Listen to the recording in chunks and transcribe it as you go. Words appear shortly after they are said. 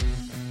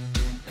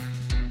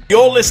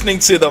You're listening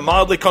to the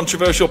Mildly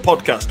Controversial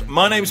Podcast.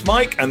 My name's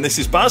Mike, and this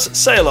is Baz.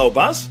 Say hello,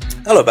 Baz.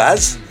 Hello,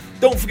 Baz.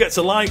 Don't forget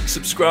to like,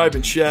 subscribe,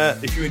 and share.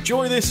 If you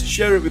enjoy this,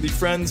 share it with your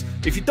friends.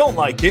 If you don't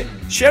like it,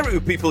 share it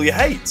with people you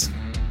hate.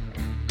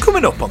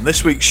 Coming up on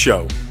this week's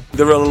show,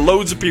 there are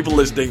loads of people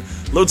listening,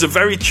 loads of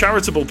very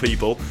charitable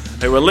people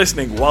who are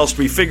listening whilst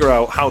we figure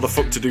out how the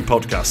fuck to do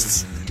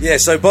podcasts. Yeah,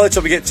 so by the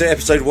time we get to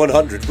episode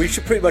 100, we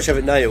should pretty much have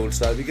it nailed,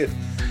 so it'll be good.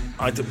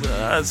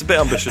 It's a bit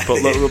ambitious,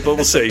 but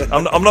we'll see.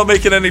 I'm not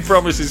making any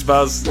promises,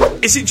 Baz.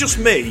 Is it just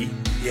me?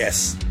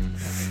 Yes.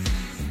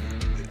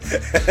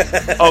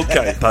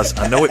 Okay, Baz,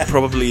 I know it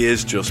probably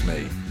is just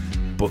me,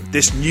 but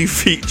this new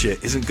feature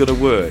isn't going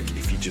to work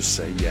if you just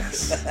say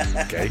yes,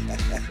 okay?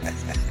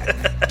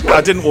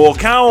 I didn't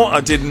walk out, I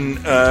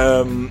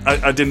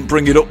didn't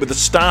bring it up with the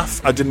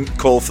staff, I didn't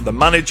call for the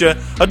manager,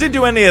 I didn't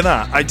do any of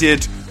that. I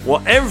did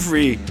what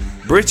every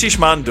British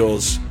man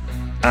does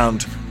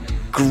and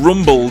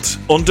grumbled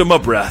under my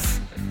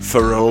breath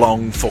for a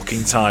long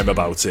fucking time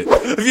about it.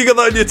 Have you got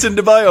that in your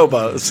Tinder bio,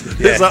 Baz?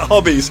 Yeah. Is that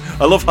hobbies?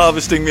 I love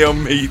harvesting my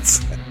own meat.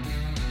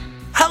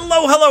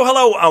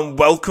 Hello, and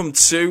welcome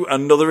to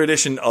another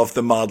edition of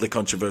the Mildly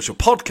Controversial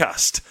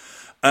Podcast.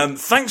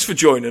 Thanks for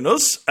joining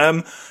us.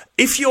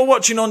 If you're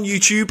watching on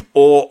YouTube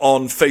or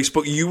on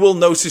Facebook, you will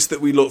notice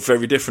that we look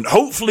very different.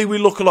 Hopefully we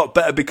look a lot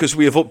better because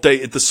we have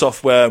updated the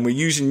software and we're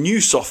using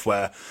new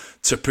software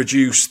to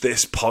produce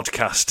this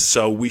podcast.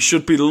 So we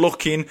should be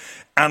looking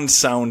and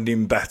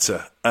sounding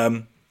better.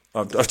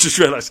 I've just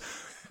realised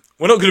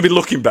we're not going to be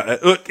looking better.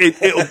 Look,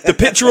 the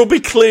picture will be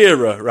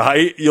clearer,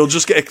 right? You'll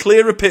just get a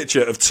clearer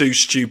picture of two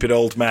stupid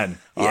old men.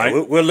 Yeah,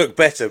 right? we'll look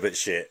better, but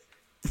shit.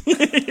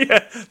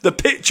 Yeah, the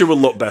picture will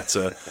look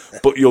better,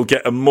 but you'll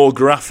get a more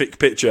graphic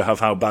picture of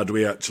how bad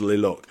we actually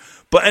look.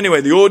 But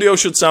anyway, the audio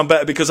should sound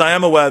better because I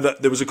am aware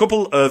that there was a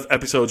couple of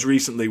episodes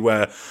recently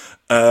where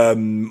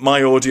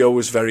my audio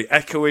was very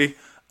echoey,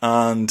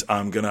 and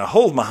I'm going to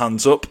hold my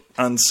hands up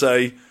and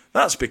say,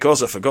 that's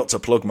because I forgot to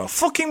plug my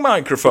fucking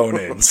microphone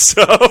in.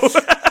 So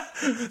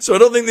I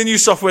don't think the new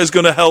software is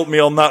going to help me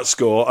on that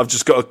score. I've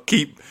just got to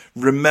keep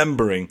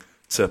remembering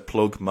to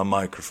plug my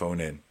microphone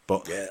in.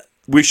 But yeah,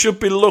 we should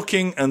be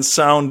looking and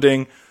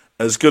sounding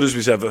as good as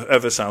we've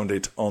ever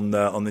sounded on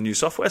the new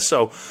software.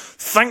 So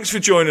thanks for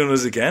joining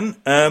us again.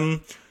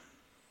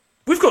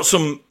 We've got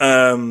some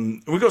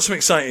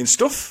exciting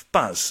stuff,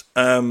 Baz.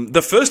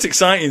 The first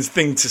exciting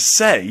thing to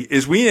say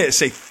is we need to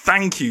say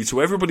thank you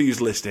to everybody who's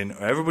listening,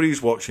 everybody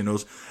who's watching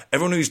us,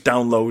 everyone who's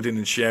downloading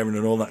and sharing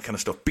and all that kind of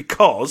stuff,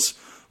 because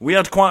we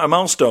had quite a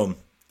milestone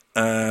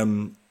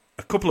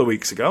a couple of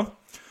weeks ago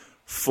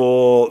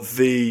for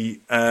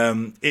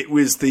it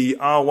was the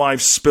Our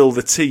Wives Spill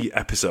the Tea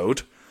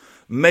episode,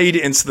 made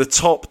it into the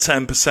top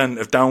 10%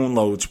 of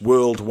downloads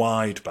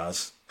worldwide,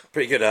 Baz.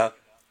 Pretty good, huh?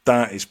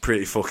 That is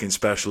pretty fucking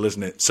special,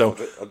 isn't it? So,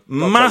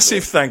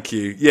 massive thank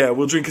you. Yeah,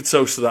 we'll drink a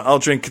toast to that. I'll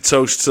drink a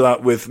toast to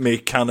that with me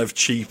can of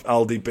cheap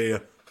Aldi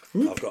beer.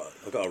 I've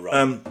got a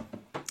rum.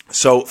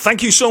 So,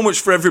 thank you so much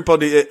for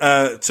everybody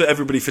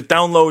for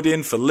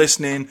downloading, for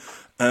listening.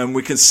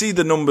 We can see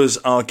the numbers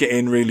are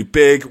getting really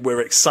big.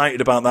 We're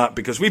excited about that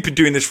because we've been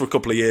doing this for a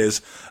couple of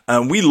years,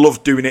 and we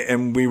loved doing it,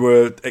 and we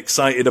were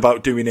excited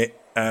about doing it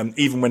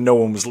even when no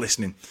one was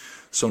listening.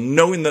 So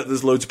knowing that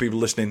there's loads of people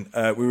listening,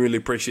 we really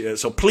appreciate it.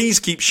 So please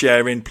keep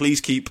sharing,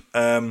 please keep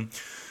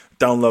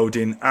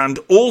downloading. And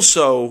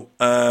also,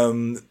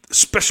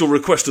 special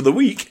request of the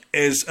week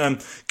is,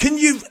 can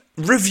you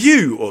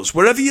review us?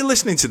 Wherever you're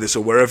listening to this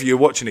or wherever you're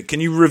watching it, can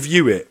you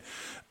review it?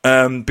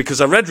 Because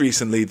I read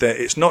recently that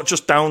it's not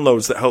just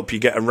downloads that help you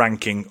get a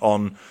ranking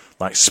on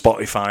like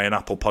Spotify and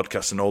Apple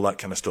Podcasts and all that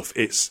kind of stuff.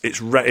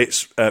 It's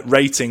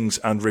ratings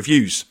and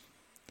reviews.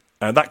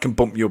 That can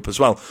bump you up as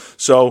well.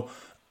 So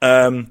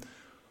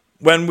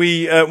when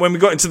we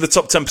got into the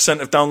top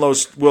 10% of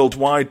downloads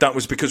worldwide, that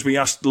was because we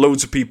asked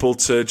loads of people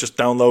to just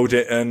download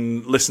it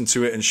and listen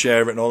to it and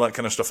share it and all that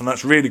kind of stuff. And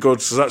that's really good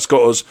because that's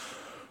got us.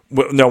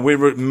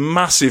 We're at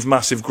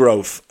massive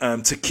growth.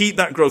 To keep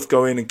that growth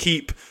going and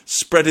keep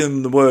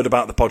spreading the word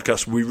about the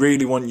podcast, we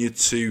really want you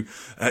to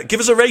give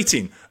us a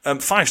rating.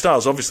 5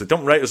 stars, obviously.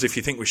 Don't rate us if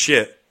you think we're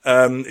shit.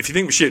 If you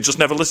think we're shit, just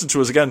never listen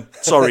to us again.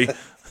 Sorry.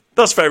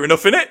 That's fair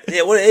enough, isn't it?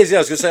 Yeah, well, it is. Yeah,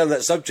 I was going to say on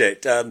that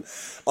subject,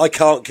 I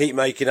can't keep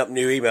making up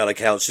new email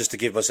accounts just to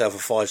give myself a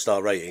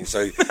 5-star rating,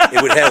 so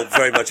it would help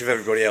very much if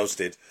everybody else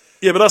did.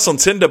 Yeah, but that's on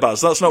Tinder,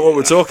 Baz. That's not what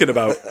we're talking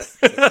about.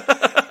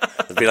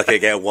 It'd be lucky to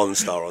get a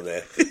 1-star on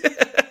there.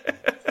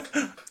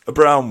 A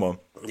brown one.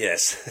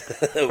 Yes.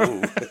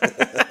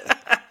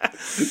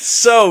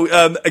 So,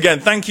 again,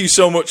 thank you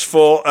so much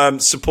for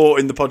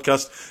supporting the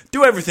podcast.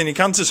 Do everything you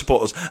can to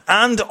support us.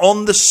 And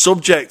on the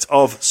subject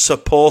of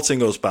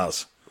supporting us,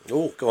 Baz.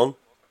 Oh, go on.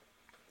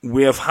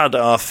 We have had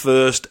our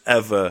first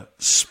ever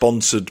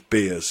sponsored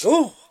beers.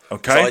 Oh,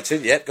 okay.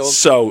 Exciting. Yeah, go on.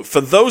 So,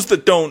 for those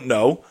that don't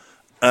know,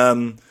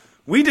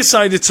 we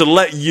decided to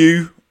let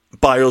you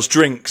buy us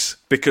drinks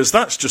because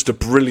that's just a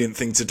brilliant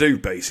thing to do,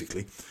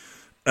 basically.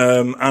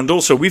 And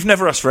also, we've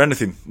never asked for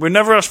anything. We've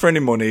never asked for any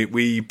money.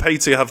 We pay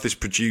to have this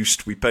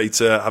produced. We pay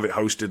to have it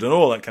hosted and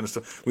all that kind of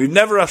stuff. We've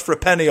never asked for a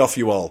penny off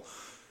you all.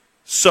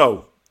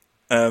 So,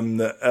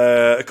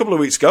 a couple of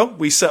weeks ago,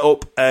 we set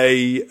up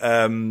a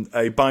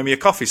Buy Me a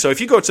Coffee. So if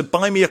you go to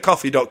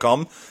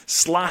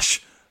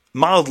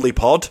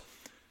buymeacoffee.com/mildlypod,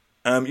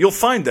 you'll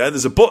find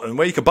there's a button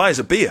where you can buy us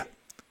a beer.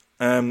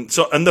 And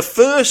the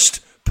first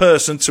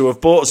person to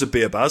have bought us a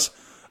beer, Baz,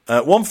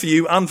 one for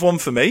you and one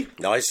for me.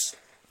 Nice.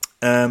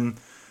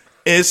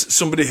 Is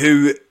somebody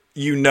who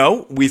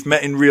we've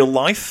met in real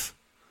life.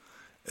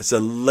 It's a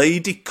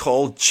lady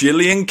called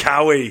Gillian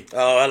Cowie.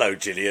 Oh, hello,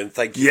 Gillian.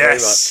 Thank you very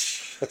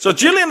much. So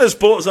Gillian has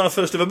bought us our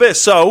first ever beer.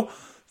 So,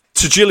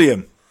 to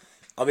Gillian.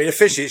 I mean,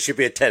 officially, it should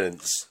be a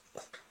tenant's.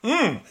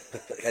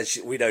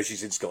 We know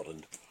she's in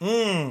Scotland.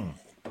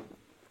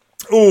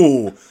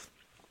 Ooh.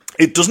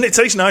 Doesn't it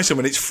taste nicer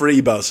when it's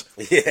free, Baz?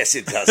 Yes,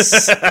 it does.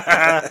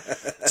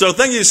 So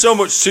thank you so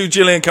much to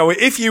Gillian Cowie.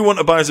 If you want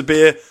to buy us a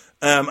beer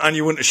and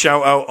you want a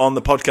shout out on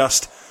the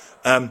podcast,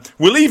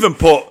 we'll even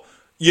put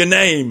your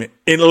name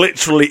in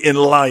lights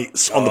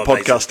on the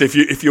podcast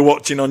if you're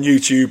watching on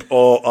YouTube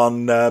or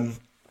on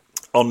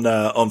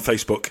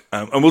Facebook.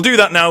 And we'll do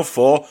that now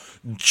for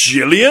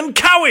Gillian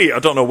Cowie. I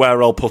don't know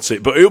where I'll put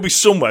it, but it'll be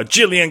somewhere.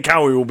 Gillian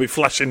Cowie will be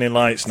flashing in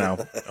lights now.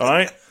 All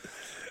right?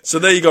 So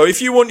there you go.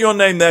 If you want your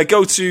name there,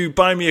 go to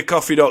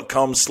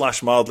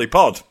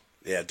buymeacoffee.com/mildlypod.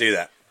 Yeah, do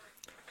that.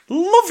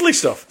 Lovely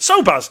stuff.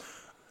 So, Baz,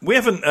 we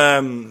haven't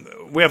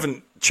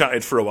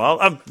chatted for a while.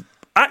 I've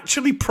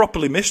actually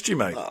properly missed you,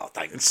 mate. Oh,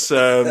 thanks.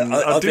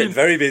 I've been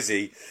very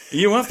busy.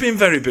 You have been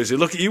very busy.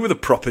 Look at you with a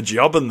proper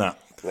job and that.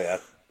 Yeah.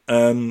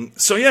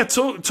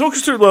 Talk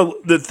us through. Well,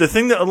 the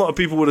thing that a lot of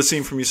people would have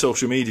seen from your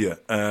social media,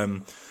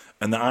 and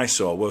that I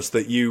saw was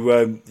that you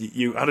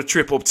had a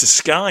trip up to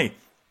Skye.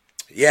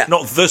 Yeah.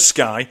 Not the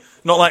Sky,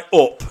 not like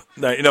up.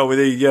 Where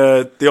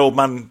the old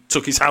man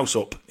took his house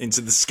up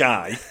into the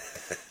sky.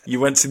 You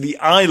went to the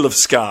Isle of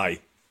Skye.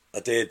 I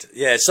did.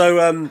 Yeah.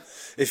 So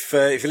if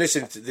you're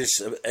listening to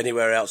this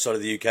anywhere outside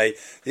of the UK,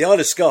 the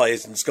Isle of Skye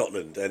is in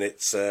Scotland, and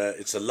it's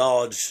a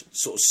large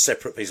sort of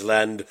separate piece of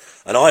land,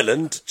 an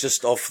island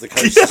just off the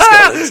coast of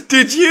Scotland.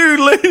 Did you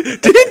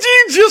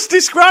just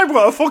describe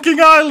what a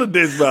fucking island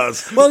is,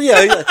 Baz? Well,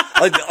 yeah,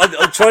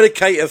 I'm trying to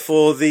cater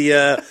for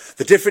the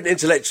different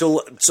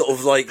intellectual sort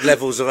of like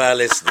levels of our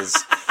listeners.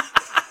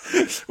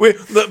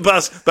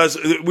 Baz,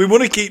 we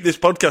want to keep this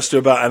podcast to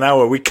about an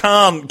hour. We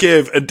can't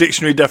give a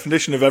dictionary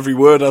definition of every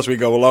word as we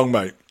go along,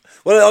 mate.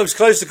 Well, I was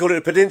close to calling it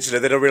a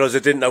peninsula, then I realised I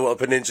didn't know what a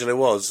peninsula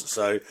was.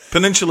 So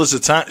peninsula's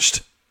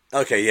attached.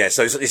 Okay, yeah.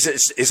 So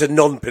it's a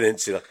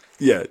non-peninsula.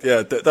 Yeah.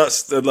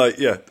 That's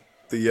the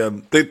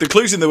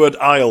clue's in the word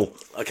isle,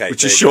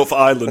 which is short for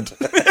island.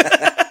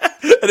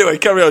 Anyway,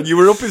 carry on. You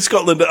were up in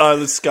Scotland at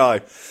Isle of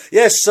Skye.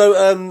 Yes, so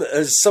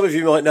as some of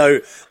you might know,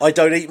 I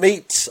don't eat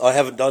meat. I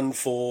haven't done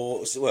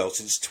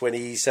since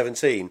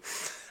 2017.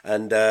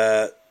 And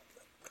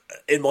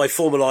in my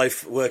former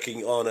life,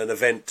 working on an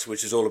event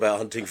which is all about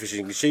hunting,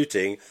 fishing and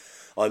shooting,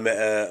 I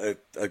met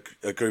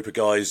a group of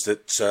guys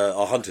that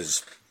are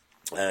hunters.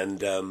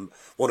 And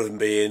one of them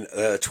being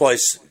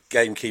twice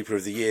Gamekeeper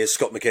of the Year,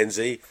 Scott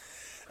McKenzie.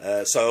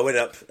 So I went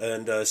up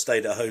and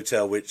stayed at a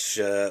hotel which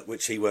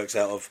he works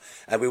out of,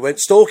 and we went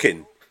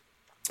stalking,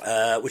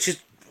 which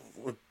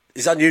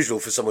is unusual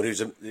for someone who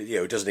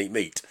doesn't eat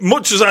meat.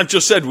 Much as I've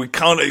just said, we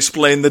can't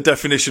explain the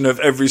definition of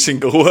every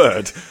single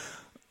word.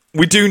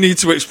 We do need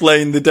to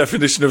explain the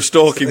definition of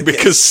stalking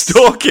because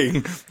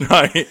stalking,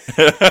 right?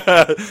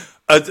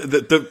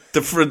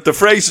 The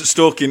phrase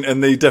stalking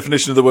and the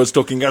definition of the word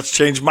stalking has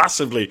changed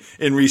massively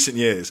in recent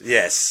years.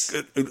 Yes.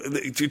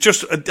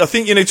 I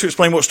think you need to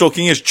explain what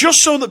stalking is,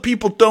 just so that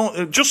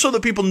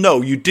people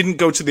know you didn't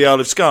go to the Isle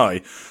of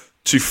Skye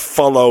to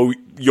follow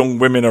young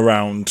women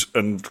around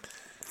and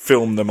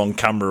film them on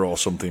camera or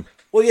something.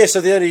 Well, yeah.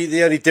 So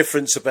the only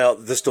difference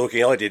about the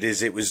stalking I did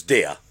is it was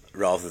deer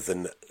rather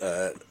than.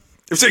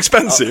 It was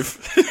expensive.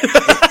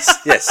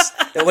 Yes.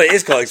 Well, it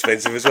is quite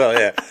expensive as well.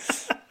 Yeah.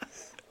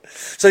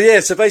 So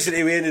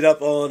basically we ended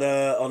up on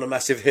a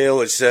massive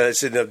hill. It's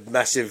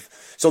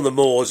on the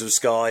moors of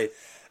Skye.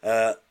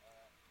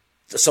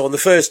 So on the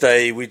first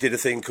day we did a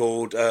thing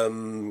called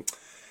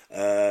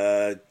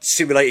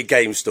simulated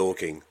game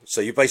stalking. So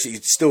you basically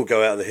still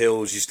go out on the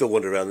hills, you still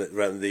wander around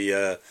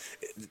the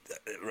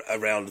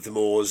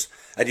moors,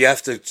 and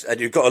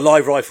you've got a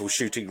live rifle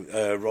shooting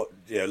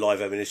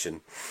live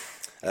ammunition.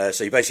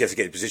 So you basically have to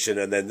get in position,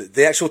 and then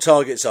the actual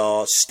targets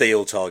are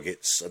steel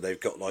targets, and they've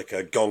got like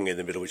a gong in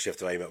the middle which you have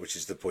to aim at, which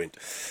is the point.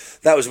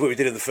 That was what we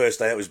did in the first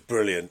day. That was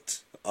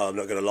brilliant. I'm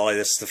not going to lie,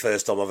 that's the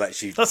first time I've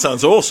actually... That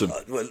sounds awesome.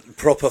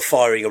 Proper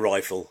firing a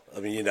rifle.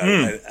 I mean,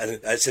 and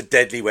it's a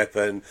deadly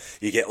weapon.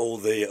 You get all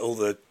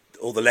the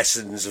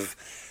lessons of...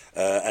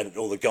 and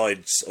all the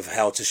guides of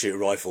how to shoot a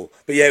rifle.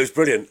 But yeah, it was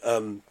brilliant.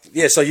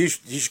 So you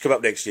should come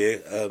up next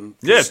year.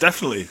 Yeah,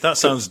 definitely. That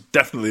sounds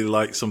definitely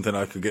like something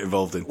I could get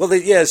involved in. Well,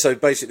 so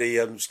basically,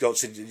 Scott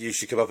said you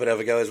should come up and have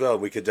a go as well.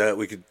 We could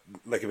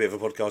make a bit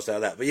of a podcast out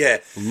of that. But yeah,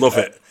 love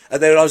it.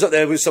 And then I was up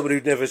there with someone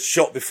who'd never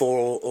shot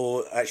before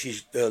or actually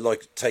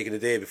taken a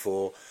deer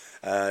before,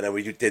 and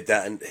we did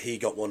that, and he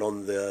got one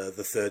on the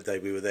third day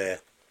we were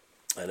there,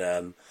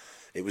 and.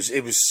 It was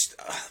it's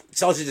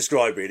hard to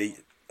describe really.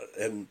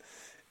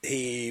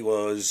 He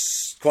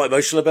was quite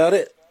emotional about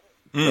it.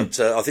 But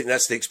I think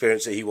that's the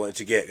experience that he wanted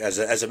to get as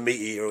a meat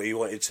eater. He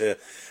wanted to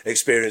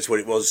experience what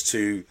it was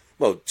to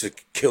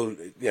kill,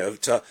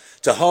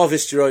 to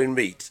harvest your own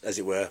meat, as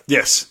it were.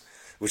 Yes.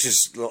 Which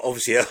is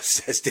obviously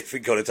has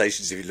different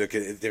connotations if you look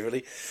at it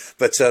differently.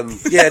 But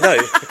yeah, no.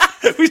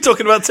 We're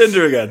talking about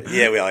Tinder again.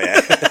 Yeah, we are.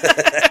 Yeah.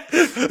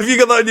 Have you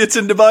got that in your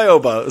Tinder bio,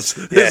 Baz?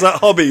 Yeah. Is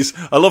that hobbies?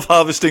 I love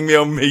harvesting my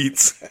own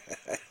meat.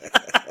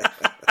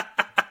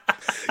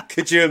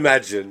 Could you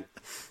imagine?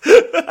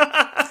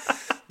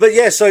 But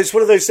yeah, so it's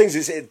one of those things.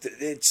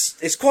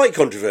 It's quite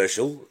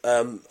controversial.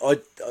 I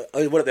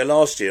went up there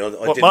last year.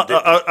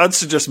 I'd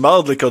suggest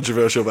mildly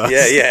controversial,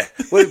 Baz. Yeah.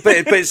 Well, but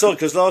it's odd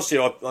because last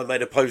year I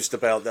made a post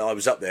about that I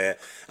was up there,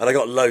 and I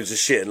got loads of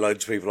shit and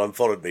loads of people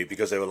unfollowed me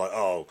because they were like,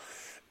 "Oh,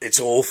 it's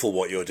awful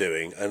what you're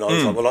doing," and I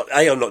was like, "Well, like,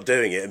 A, I'm not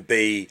doing it, and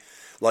B,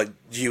 like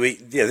you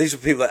eat." Yeah, these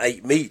were people that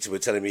ate meat who were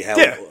telling me how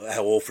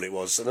awful it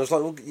was, and I was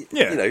like, "Well,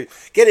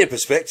 get in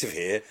perspective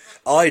here.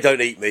 I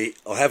don't eat meat.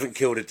 I haven't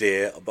killed a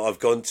deer, but I've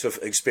gone to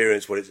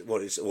experience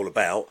what it's all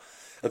about."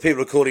 And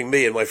people are calling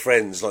me and my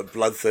friends like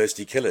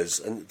bloodthirsty killers,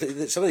 and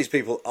some of these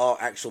people are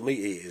actual meat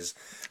eaters,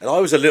 and I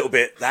was a little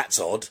bit. That's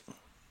odd.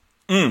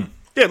 Yeah,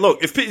 look,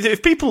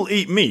 if people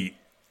eat meat,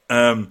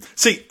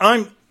 see,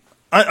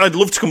 I'd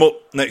love to come up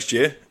next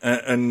year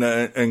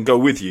and go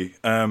with you.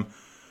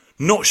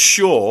 Not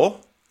sure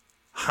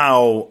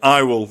how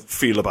I will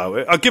feel about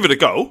it. I'll give it a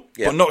go,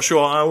 but not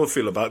sure how I will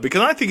feel about it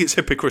because I think it's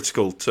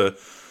hypocritical to,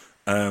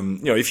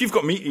 if you've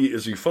got meat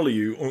eaters who follow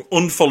you,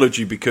 unfollowed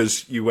you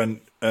because you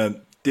went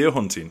deer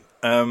hunting.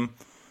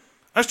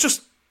 That's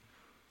just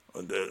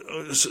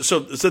so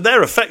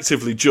they're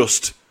effectively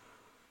just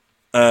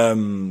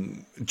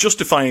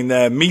justifying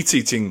their meat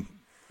eating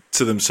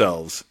to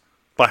themselves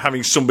by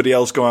having somebody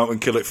else go out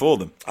and kill it for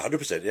them.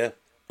 100%, yeah.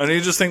 And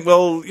you just think,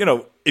 well,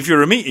 if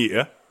you're a meat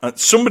eater and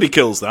somebody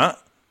kills that,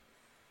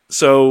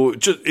 so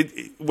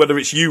whether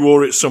it's you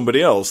or it's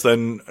somebody else,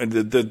 then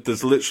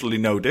there's literally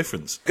no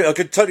difference. I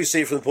could totally see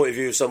it from the point of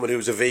view of someone who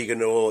was a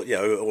vegan or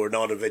an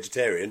ardent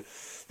vegetarian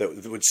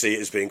that would see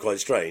it as being quite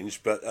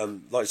strange. But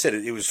like I said,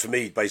 it was for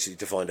me basically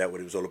to find out what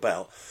it was all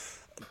about.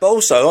 But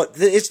also,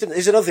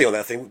 there's another thing on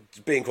that thing,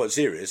 being quite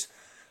serious.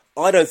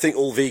 I don't think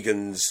all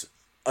vegans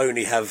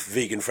only have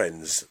vegan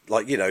friends.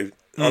 Like,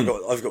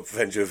 I've got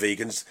friends who are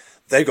vegans.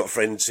 They've got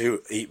friends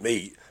who eat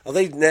meat. Are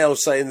they now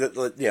saying that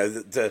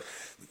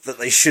that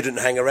they shouldn't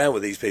hang around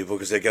with these people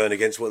because they're going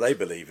against what they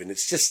believe in?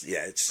 It's just,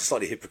 it's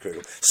slightly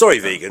hypocritical. Sorry,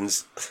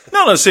 vegans.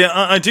 No, see,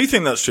 I do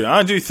think that's true.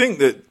 I do think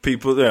that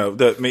people,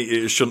 that meat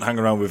eaters shouldn't hang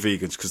around with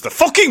vegans because they're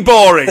fucking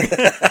boring.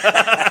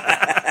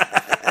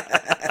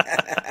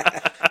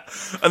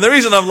 And the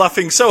reason I'm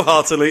laughing so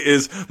heartily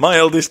is my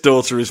eldest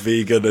daughter is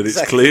vegan and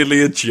it's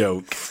clearly a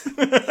joke.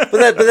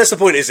 But that's the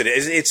point, isn't it?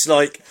 It's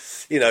like,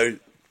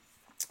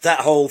 that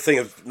whole thing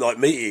of like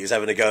meat eaters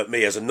having a go at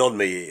me as a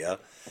non-meat eater,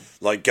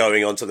 like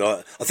going on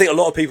to I think a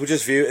lot of people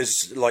just view it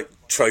as like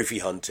trophy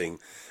hunting.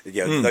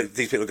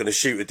 These people are going to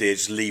shoot a deer,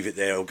 just leave it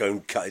there, or go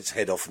and cut its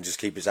head off and just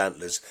keep its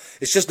antlers.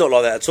 It's just not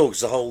like that at all.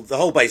 Because the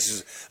whole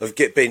basis of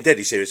being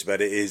deadly serious about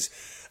it is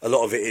a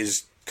lot of it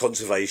is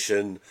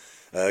conservation.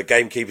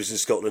 Gamekeepers in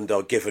Scotland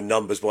are given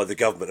numbers by the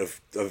government of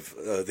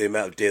the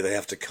amount of deer they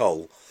have to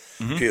cull.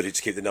 Purely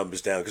to keep the numbers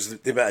down, because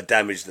the amount of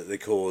damage that they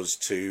cause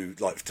to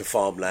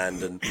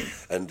farmland and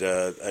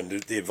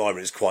the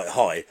environment is quite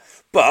high.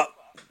 But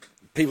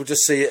people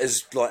just see it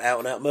as like out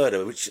and out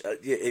murder, which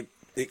it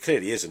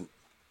clearly isn't.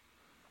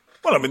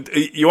 Well, I mean,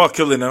 you are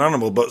killing an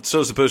animal, but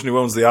so is the person who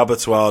owns the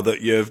abattoir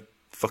that your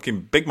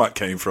fucking Big Mac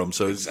came from.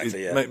 So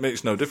it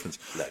makes no difference.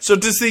 No. So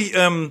does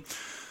the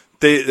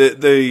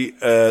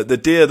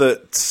deer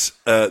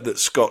that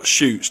Scott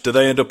shoots, do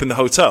they end up in the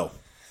hotel?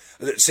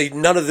 See,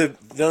 none of the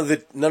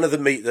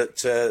meat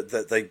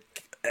that they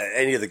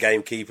any of the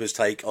gamekeepers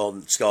take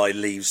on Skye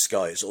leaves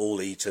Skye. It's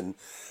all eaten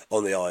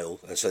on the Isle,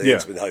 and so it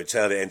ends up in the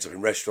hotel. It ends up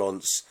in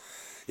restaurants.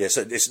 Yeah,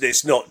 so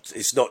it's not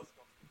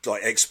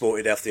like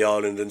exported off the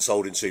island and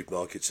sold in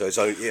supermarkets.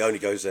 So it only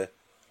goes there.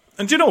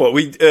 And do you know what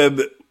we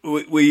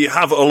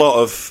have a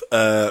lot of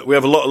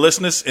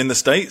listeners in the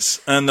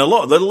States, and a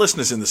lot of the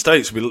listeners in the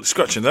States will be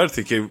scratching their head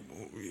thinking,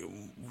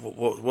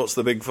 what's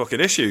the big fucking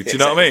issue? Do you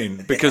know what I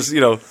mean? Because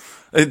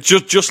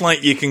just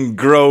like you can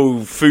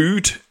grow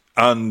food,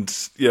 and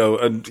that's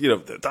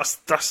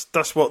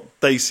what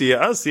they see it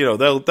as.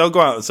 They'll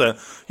go out and say,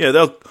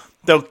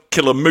 they'll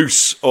kill a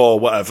moose or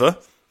whatever,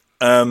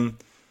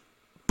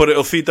 but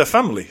it'll feed their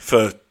family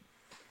for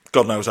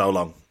God knows how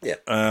long. Yeah.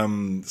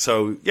 It's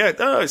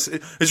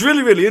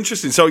really, really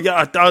interesting. So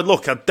I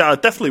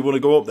definitely want to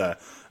go up there.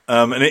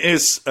 And it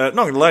is not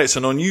going to lie, it's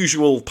an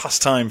unusual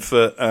pastime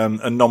for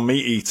a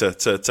non-meat eater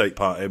to take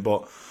part in,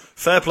 but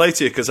fair play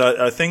to you, because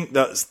I think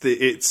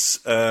it's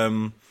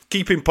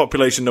keeping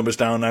population numbers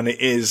down, and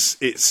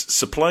it's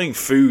supplying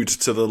food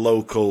to the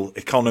local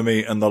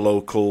economy and the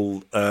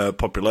local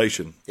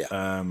population. Yeah.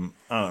 I don't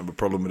have a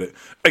problem with it.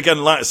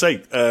 Again, like I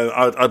say,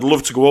 I'd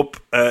love to go up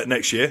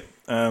next year.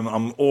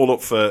 I'm all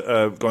up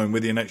for going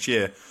with you next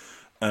year.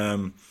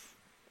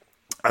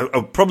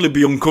 I'll probably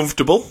be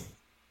uncomfortable,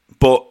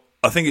 but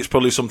I think it's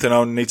probably something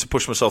I need to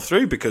push myself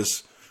through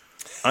because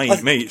I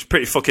eat meat. It's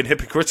pretty fucking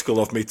hypocritical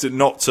of me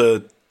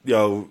to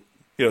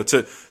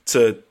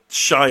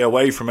shy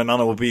away from an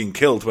animal being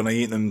killed when I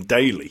eat them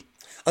daily.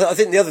 I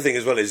think the other thing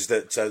as well is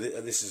that,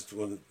 and this is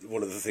one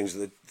of the things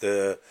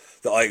that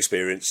I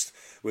experienced,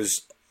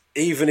 was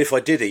even if I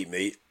did eat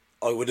meat,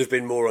 I would have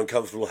been more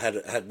uncomfortable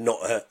had not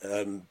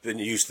been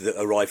used to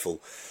a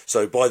rifle.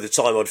 So by the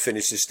time I'd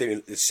finished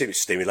this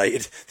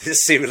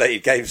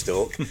simulated game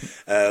stalk,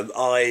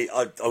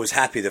 I was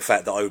happy the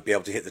fact that I would be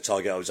able to hit the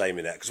target I was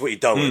aiming at. Because what you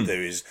don't want to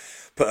do is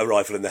put a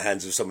rifle in the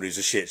hands of someone who's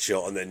a shit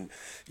shot, and then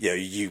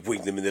you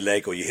wing them in the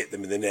leg, or you hit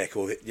them in the neck,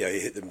 or you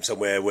hit them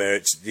somewhere where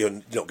you're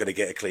not going to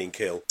get a clean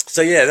kill.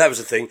 So yeah, that was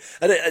the thing.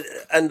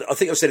 And I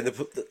think I've said in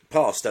the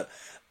past that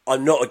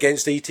I'm not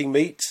against eating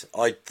meat.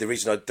 The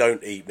reason I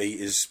don't eat meat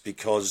is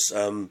because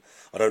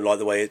I don't like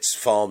the way it's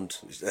farmed.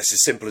 That's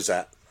as simple as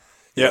that.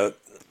 Yeah.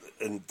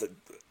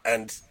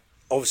 And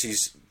obviously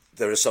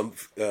there are some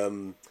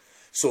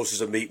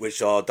sources of meat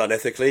which are done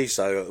ethically,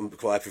 so I'm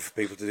quite happy for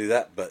people to do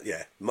that. But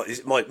yeah,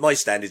 my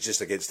stand is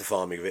just against the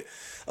farming of it.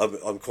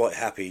 I'm quite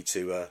happy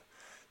to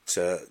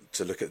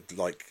look at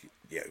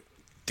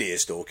deer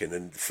stalking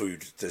and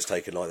food that's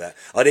taken like that.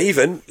 I'd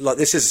even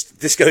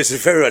this goes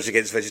very much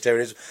against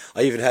vegetarianism.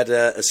 I even had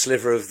a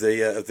sliver of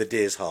the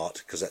deer's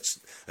heart because that's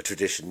a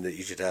tradition that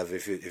you should have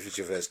if it's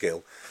your first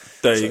kill.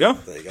 There you go.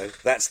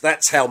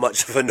 That's how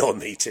much of a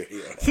non-meater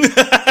you are.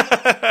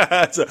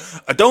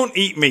 I don't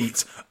eat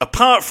meat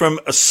apart from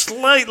a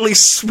slightly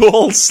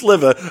small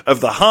sliver of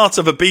the heart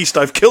of a beast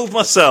I've killed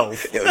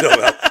myself.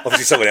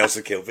 Obviously someone else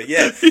had killed, but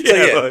yeah.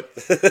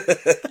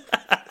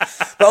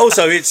 But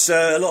also, it's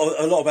a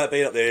lot about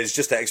being up there is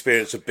just that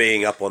experience of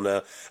being up on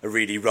a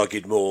really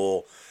rugged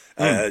moor,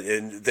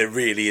 and there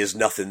really is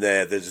nothing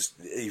there.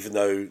 Even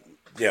though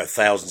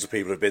thousands of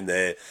people have been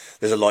there,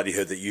 there's a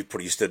likelihood that you've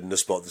probably stood in a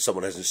spot that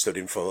someone hasn't stood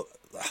in for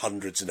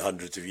hundreds and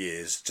hundreds of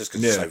years, just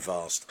because it's so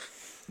vast.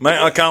 Mate,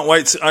 I can't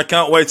wait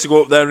to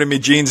go up there in my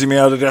jeans and my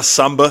Adidas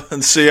Samba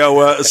and see how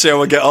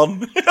I get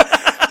on.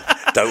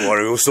 Don't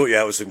worry, we'll sort you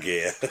out with some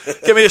gear.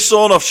 Give me a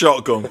sawn-off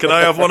shotgun. Can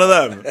I have one of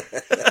them?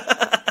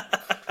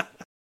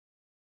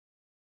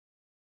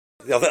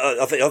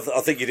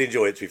 I think you'd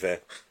enjoy it, to be fair.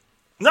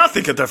 No, I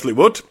think I definitely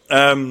would.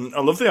 I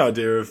love the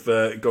idea of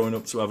going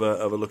up to have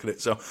a look at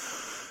it. So,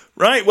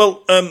 right,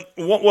 well,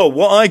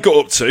 what I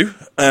got up to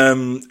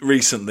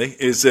recently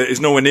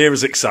is nowhere near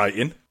as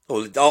exciting.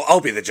 Well,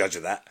 I'll be the judge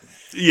of that.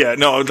 Yeah,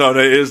 no, it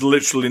is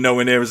literally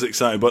nowhere near as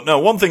exciting. But no,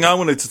 one thing I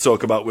wanted to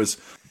talk about was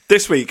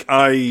this week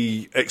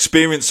I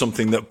experienced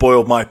something that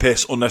boiled my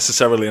piss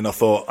unnecessarily, and I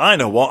thought, I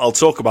know what, I'll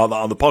talk about that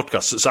on the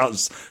podcast.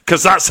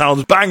 Because that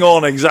sounds bang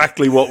on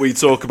exactly what we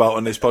talk about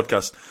on this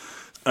podcast.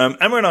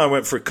 Emma and I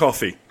went for a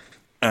coffee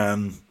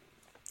to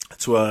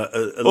a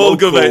local...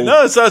 good, mate.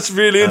 No, that's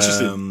really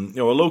interesting.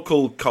 A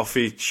local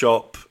coffee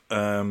shop,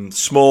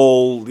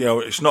 small.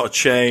 It's not a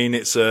chain.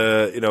 It's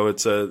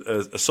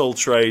a sole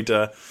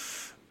trader.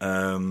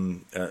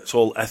 It's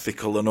all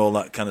ethical and all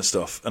that kind of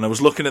stuff. And I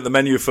was looking at the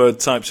menu for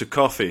types of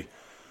coffee,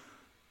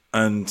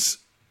 and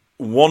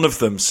one of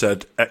them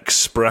said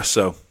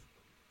espresso.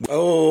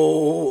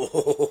 Oh,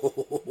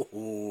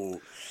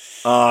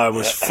 I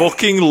was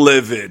fucking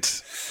livid.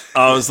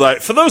 I was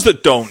like, for those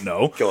that don't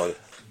know, go on.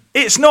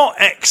 It's not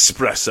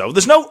espresso.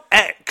 There's no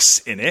X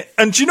in it.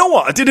 And do you know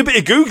what? I did a bit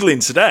of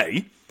Googling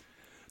today.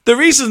 The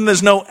reason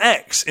there's no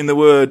X in the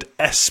word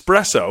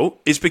espresso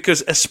is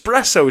because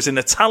espresso is an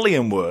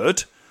Italian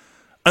word,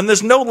 and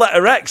there's no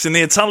letter X in the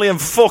Italian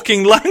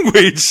fucking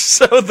language.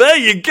 So there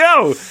you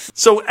go.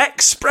 So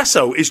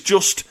espresso is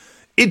just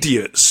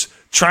idiots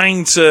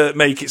trying to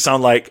make it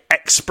sound like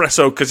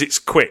espresso because it's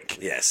quick.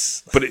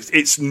 Yes. But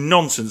it's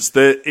nonsense.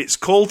 It's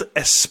called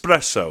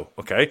espresso,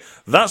 okay?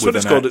 That's what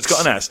it's called. It's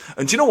got an S.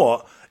 And do you know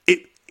what?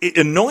 It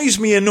annoys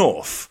me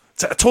enough.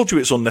 I told you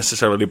it's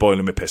unnecessarily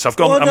boiling my piss. I'm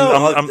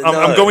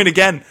going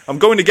again. I'm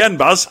going again,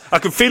 Baz. I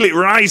can feel it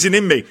rising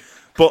in me.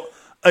 But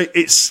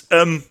it's...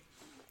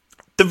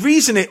 the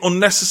reason it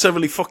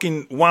unnecessarily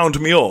fucking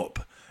wound me up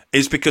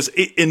is because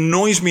it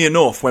annoys me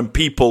enough when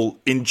people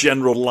in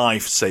general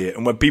life say it,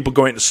 and when people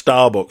go into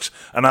Starbucks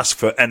and ask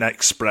for an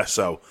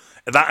espresso.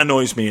 That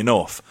annoys me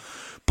enough.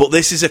 But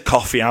this is a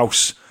coffee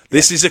house.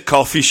 This is a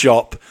coffee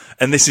shop,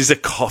 and this is a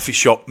coffee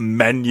shop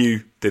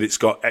menu that it's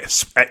got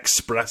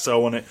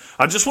espresso on it.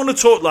 I just want to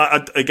talk, I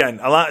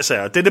like to say,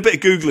 I did a bit of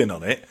Googling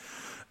on it,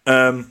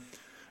 and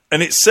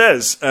it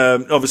says,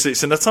 obviously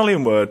it's an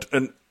Italian word,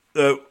 and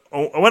I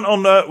went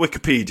on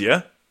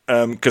Wikipedia,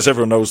 because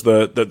everyone knows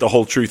the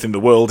whole truth in the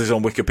world is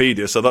on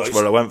Wikipedia, so that's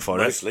where I went for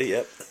it. Mostly,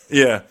 yep.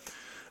 Yeah.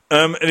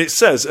 And it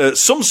says,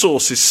 some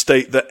sources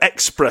state that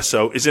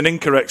espresso is an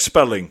incorrect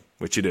spelling,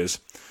 which it is,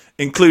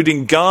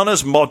 including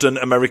Ghana's modern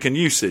American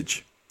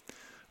usage,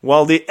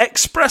 while the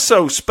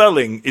espresso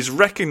spelling is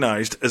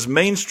recognised as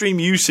mainstream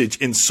usage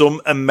in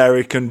some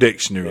American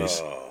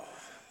dictionaries. Oh.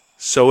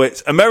 So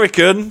it's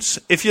Americans,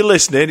 if you're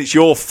listening, it's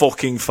your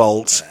fucking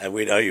fault. And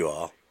we know you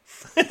are.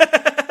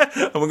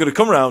 and we're going to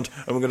come around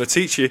and we're going to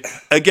teach you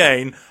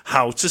again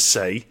how to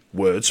say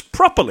words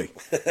properly.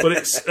 But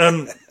it's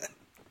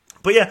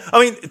but yeah, I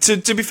mean,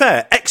 to be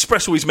fair,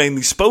 espresso is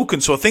mainly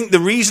spoken, so I think the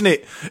reason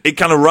it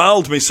kind of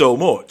riled me so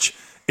much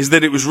is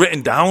that it was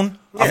written down.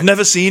 Yeah. I've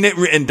never seen it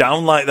written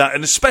down like that,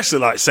 and especially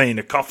like saying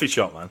a coffee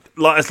shop, man.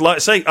 Like I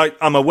say,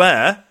 I'm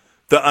aware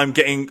that I'm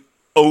getting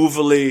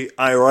overly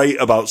irate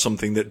about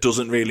something that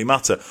doesn't really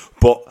matter.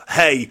 But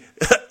hey,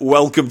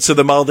 welcome to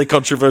the Mildly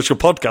Controversial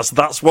Podcast.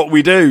 That's what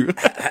we do.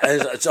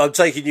 So I'm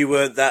taking you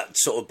weren't that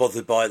sort of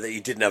bothered by it that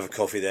you didn't have a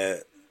coffee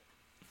there.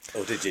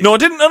 Or did you? No, I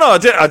didn't. No,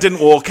 I didn't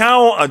walk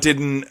out. I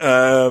didn't.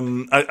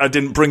 I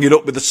didn't bring it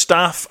up with the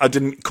staff. I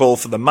didn't call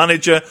for the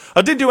manager.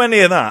 I didn't do any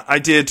of that. I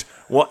did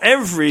what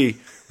every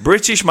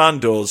British man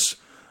does,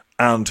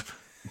 and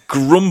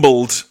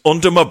grumbled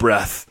under my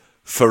breath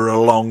for a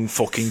long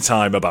fucking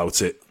time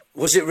about it.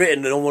 Was it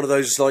written on one of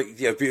those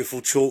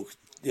beautiful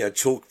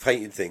chalk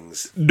painted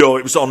things? No,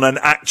 it was on an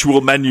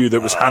actual menu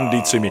that was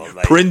handed to me,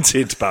 mate.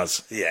 Printed,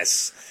 Baz.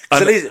 Yes. So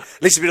at least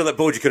if you'd been on that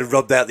board, you could have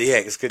rubbed out the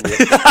X, couldn't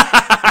you?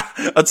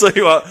 I'll tell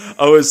you what,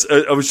 I was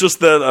just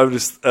there.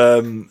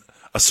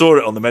 I saw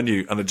it on the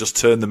menu, and I just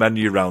turned the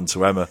menu round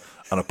to Emma,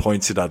 and I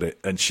pointed at it,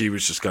 and she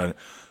was just going,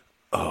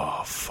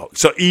 "Oh fuck!"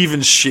 So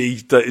even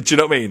she, do you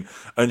know what I mean?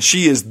 And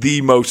she is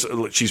the most.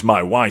 She's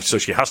my wife, so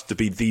she has to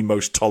be the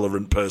most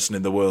tolerant person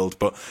in the world.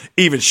 But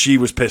even she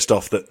was pissed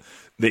off that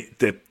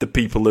the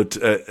people had,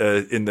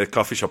 in the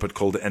coffee shop had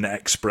called it an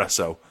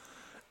espresso.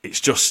 It's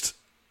just,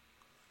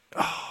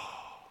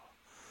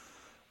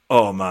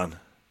 oh man.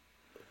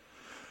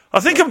 I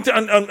think I'm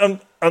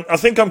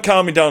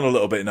calming down a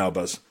little bit now,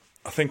 Buzz.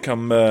 I think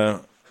I'm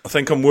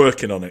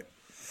working on it.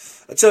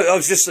 So I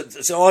was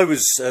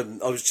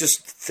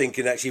just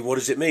thinking, actually, what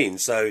does it mean?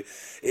 So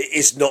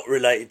it's not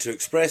related to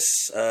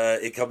express.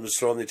 It comes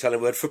from the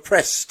Italian word for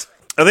pressed.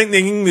 I think the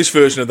English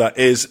version of that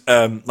is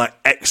like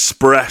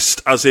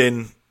expressed, as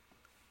in.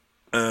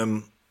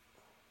 Why,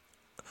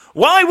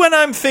 when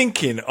I'm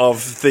thinking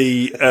of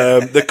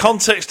the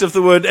context of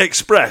the word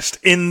expressed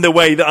in the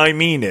way that I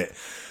mean it,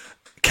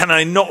 can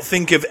I not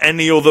think of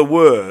any other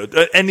word,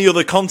 any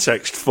other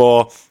context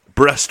for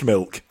breast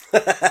milk?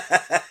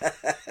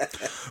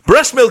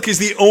 Breast milk is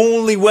the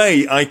only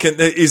way I can.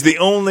 Is the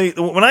only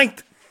when I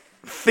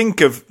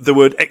think of the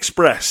word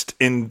expressed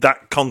in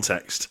that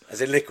context,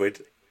 as in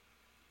liquid.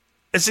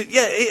 Is it?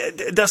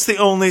 Yeah, that's the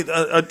only.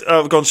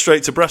 I've gone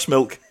straight to breast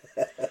milk,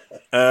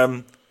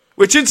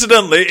 which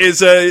incidentally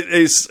is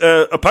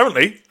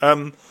apparently.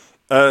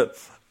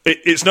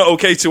 It's not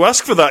okay to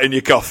ask for that in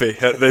your coffee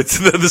at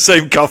the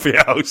same coffee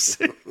house.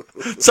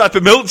 Type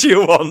of milk do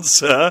you want,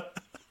 sir?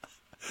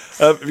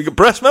 Have you got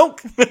breast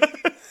milk?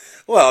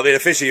 Well, I mean,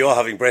 officially you are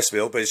having breast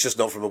milk, but it's just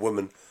not from a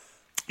woman.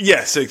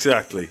 Yes,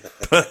 exactly.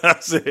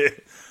 That's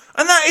it.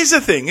 And that is a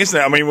thing, isn't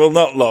it? I mean, we'll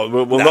not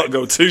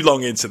go too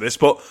long into this,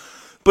 but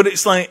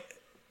it's like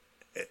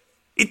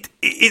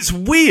it's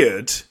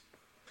weird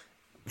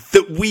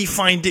that we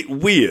find it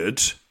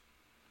weird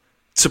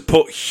to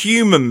put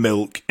human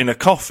milk in a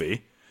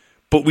coffee.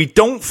 But we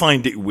don't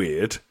find it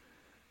weird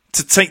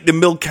to take the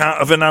milk out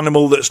of an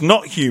animal that's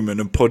not human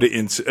and put it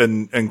into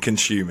and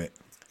consume it.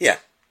 Yeah.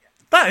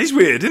 That is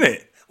weird, isn't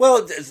it?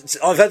 Well,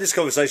 I've had this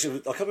conversation.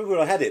 I can't remember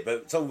where I had it,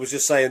 but someone was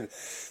just saying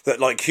that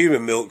like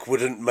human milk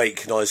wouldn't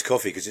make nice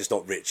coffee because it's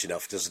not rich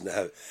enough, doesn't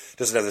have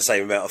the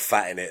same amount of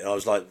fat in it. And I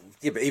was like,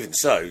 yeah, but even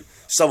so,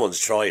 someone's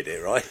tried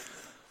it, right?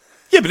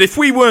 Yeah, but if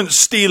we weren't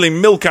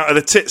stealing milk out of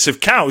the tits of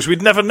cows,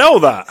 we'd never know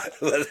that.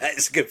 Well,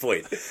 that's a good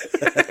point.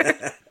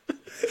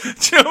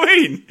 Do you know what I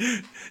mean?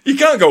 You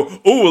can't go,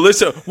 oh, well,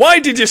 listen, why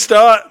did you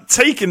start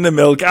taking the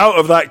milk out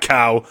of that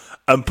cow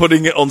and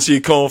putting it onto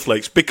your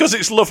cornflakes? Because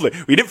it's lovely.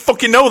 We didn't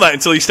fucking know that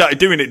until you started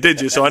doing it,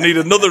 did you? So I need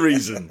another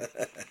reason.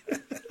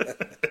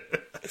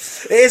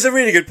 It is a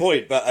really good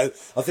point, but I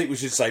think we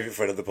should save it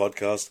for another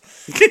podcast.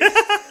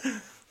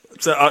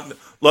 So,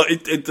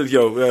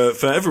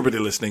 for everybody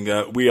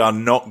listening, we are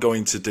not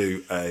going to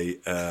do a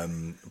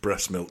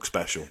breast milk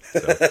special.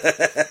 So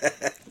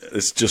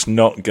it's just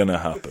not going to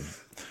happen.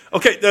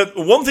 Okay,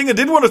 one thing I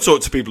did want to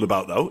talk to people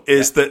about, though,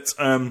 is that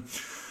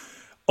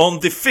on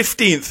the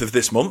 15th of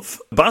this month,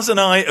 Baz and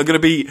I are going to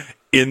be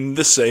in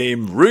the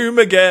same room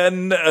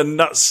again, and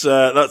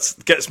that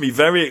gets me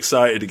very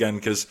excited again,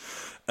 because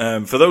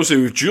for those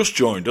who just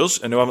joined us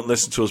and who haven't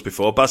listened to us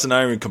before, Baz and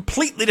I are in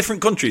completely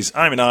different countries.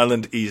 I'm in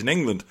Ireland, he's in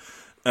England.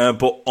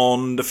 But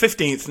on the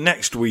 15th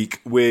next week,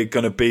 we're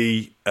going to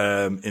be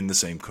in the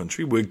same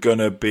country.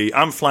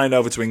 I'm flying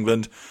over to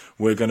England.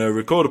 We're going to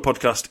record a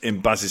podcast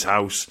in Baz's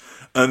house.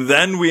 And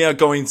then we are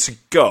going to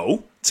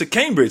go to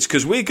Cambridge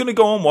because we're going to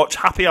go and watch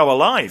Happy Hour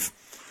live.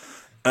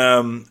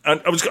 And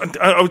I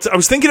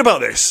was thinking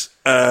about this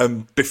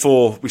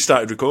before we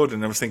started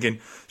recording. I was thinking,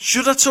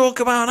 should I talk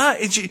about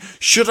that?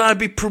 Should I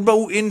be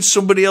promoting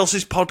somebody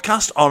else's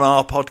podcast on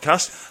our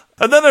podcast?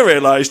 And then I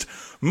realised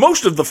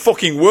most of the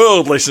fucking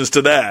world listens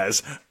to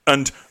theirs,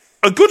 and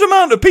a good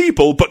amount of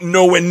people, but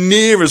nowhere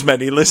near as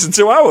many listen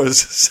to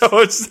ours. So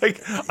it's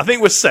like, I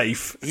think we're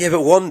safe. Yeah,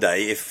 but one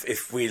day,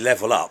 if we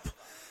level up,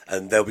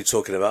 and they'll be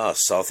talking about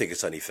us, so I think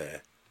it's only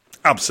fair.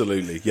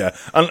 Absolutely, yeah.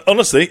 And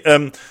honestly,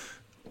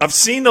 I've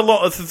seen a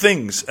lot of the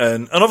things,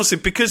 and obviously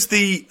because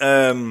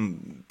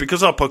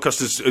because our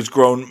podcast has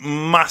grown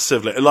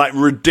massively, like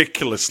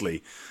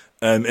ridiculously,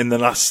 in the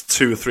last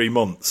 2 or 3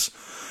 months.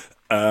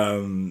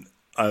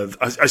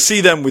 I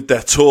see them with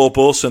their tour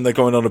bus, and they're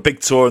going on a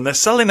big tour, and they're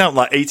selling out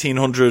like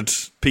 1,800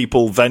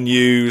 people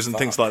venues and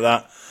things like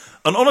that.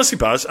 And honestly,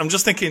 Baz, I'm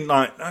just thinking,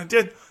 like,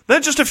 they're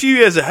just a few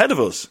years ahead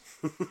of us.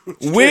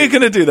 We're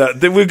going to do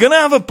that. We're going to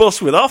have a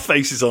bus with our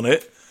faces on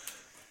it,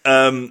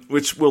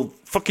 which will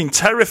fucking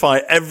terrify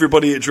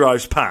everybody it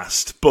drives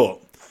past. But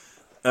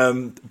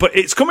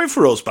it's coming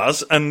for us,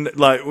 Baz, and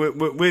like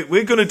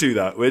we're going to do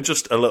that. We're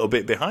just a little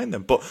bit behind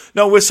them. But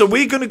no,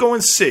 we're going to go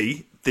and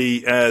see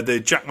the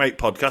Jackmate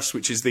podcast,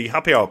 which is the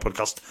Happy Hour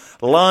podcast,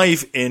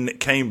 live in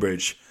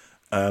Cambridge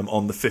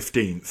on the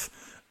 15th.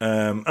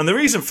 And the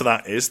reason for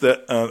that is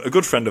that a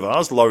good friend of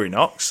ours, Laurie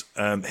Knox,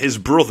 his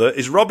brother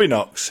is Robbie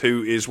Knox,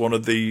 who is one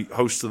of the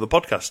hosts of the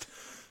podcast.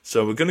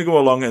 So we're going to go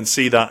along and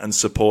see that and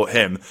support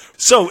him.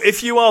 So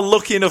if you are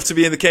lucky enough to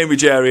be in the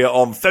Cambridge area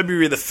on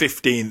February the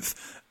 15th,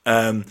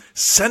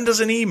 send us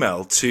an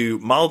email to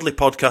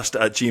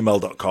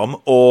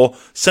mildlypodcast@gmail.com or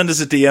send us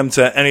a DM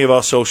to any of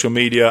our social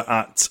media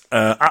at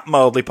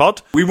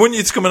mildlypod. We want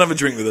you to come and have a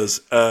drink with us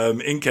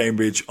in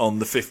Cambridge on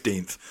the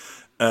 15th.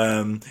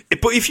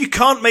 But if you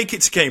can't make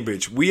it to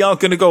Cambridge, we are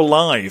going to go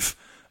live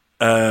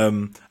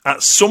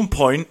at some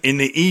point in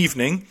the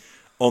evening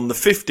on the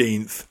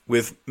 15th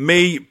with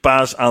me,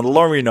 Baz, and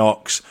Laurie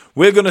Knox.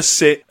 We're going to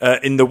sit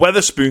in the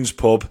Wetherspoons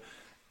pub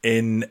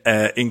in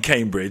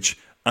Cambridge,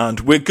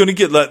 and we're going to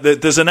get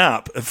there's an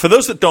app. For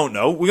those that don't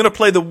know, we're going to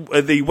play the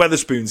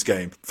Wetherspoons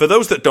game. For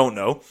those that don't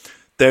know,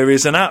 there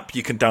is an app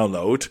you can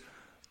download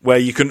where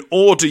you can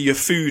order your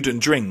food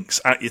and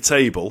drinks at your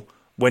table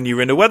when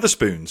you're in a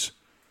Wetherspoons.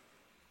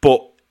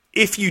 But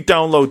if you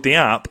download the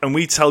app and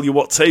we tell you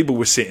what table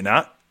we're sitting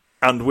at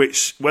and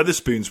which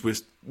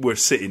Wetherspoons we're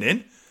sitting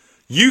in,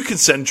 you can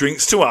send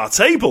drinks to our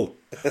table.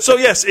 So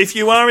yes, if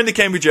you are in the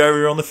Cambridge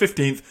area on the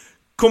 15th,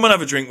 come and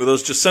have a drink with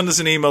us. Just send us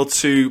an email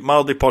to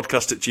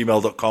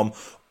mildlypodcast@gmail.com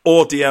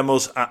or DM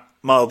us at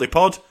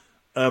mildlypod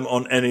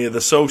on any of the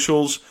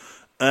socials.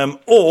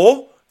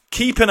 Or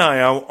keep an eye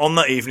out on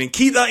that evening.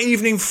 Keep that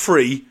evening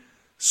free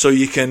so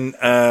you can...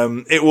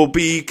 it will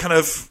be kind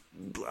of...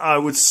 I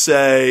would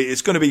say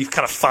it's going to be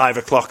kind of 5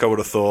 o'clock, I would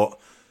have thought,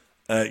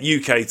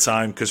 UK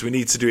time, because we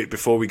need to do it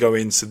before we go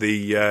into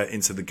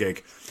the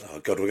gig. Oh,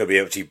 God, we're going to be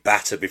empty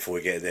batter before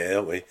we get in there,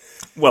 aren't we?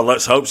 Well,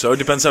 let's hope so. It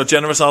depends how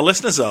generous our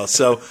listeners are.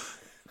 So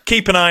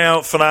keep an eye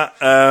out for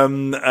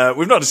that.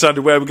 We've not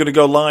decided where we're going to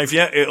go live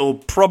yet. It'll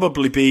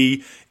probably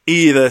be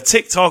either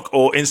TikTok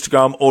or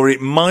Instagram, or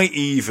it might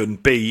even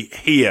be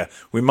here.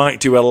 We might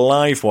do a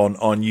live one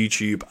on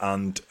YouTube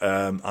and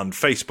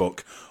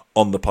Facebook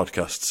on the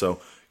podcast.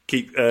 So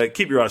keep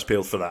your eyes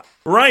peeled for that.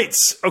 Right.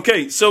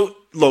 Okay. So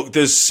look,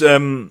 there's.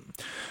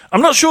 I'm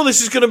not sure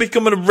this is going to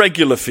become a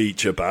regular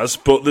feature, Baz,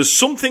 but there's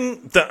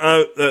something that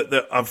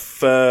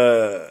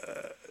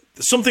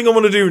something I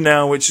want to do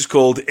now, which is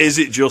called "Is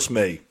It Just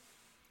Me?"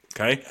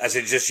 Okay, as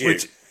in just you.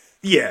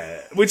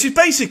 Which is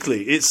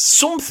basically it's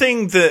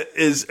something that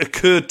has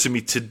occurred to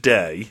me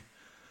today.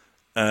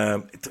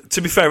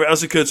 To be fair, it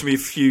has occurred to me a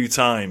few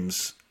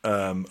times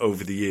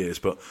over the years,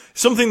 but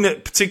something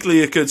that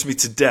particularly occurred to me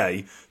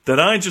today that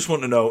I just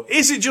want to know: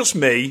 is it just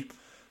me,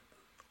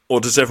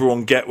 or does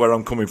everyone get where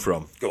I'm coming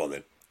from? Go on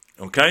then.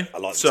 Okay, I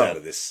like the sound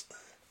of this.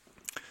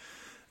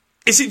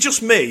 Is it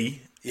just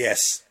me?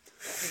 Yes.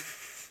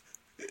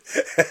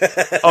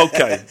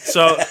 Okay,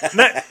 so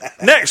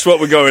next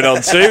what we're going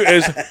on to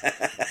is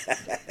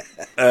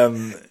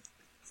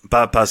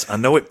Baz, I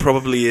know it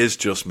probably is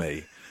just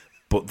me,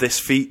 but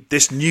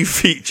this new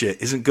feature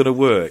isn't going to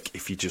work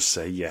if you just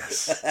say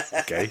yes.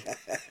 Okay.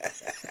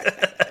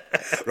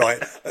 Right,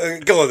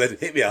 go on then,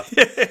 hit me up.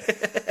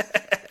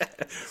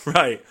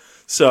 Right,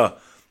 so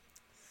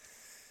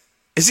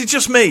is it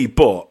just me,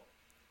 but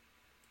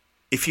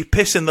if you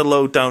piss in the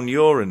low down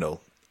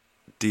urinal,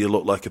 do you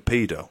look like a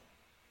pedo?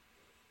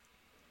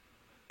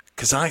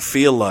 Because I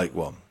feel like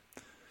one.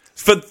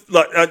 For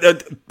like a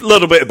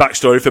little bit of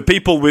backstory for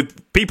people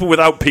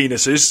without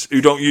penises who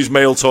don't use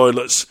male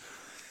toilets,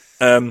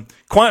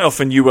 quite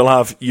often you will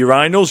have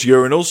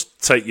urinals.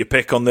 Take your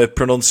pick on the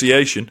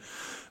pronunciation,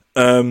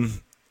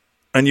 and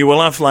you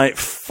will have like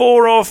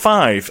 4 or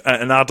 5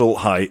 at an adult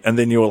height, and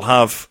then you will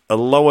have a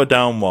lower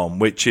down one,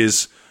 which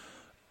is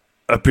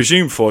I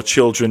presume for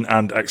children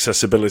and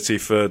accessibility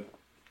for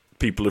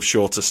people of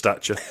shorter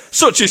stature,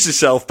 such as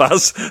yourself,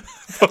 Baz.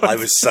 I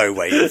was so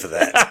waiting for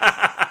that.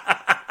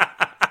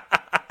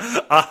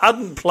 I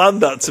hadn't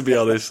planned that, to be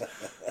honest,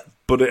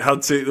 but it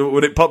had to.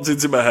 When it popped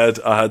into my head,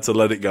 I had to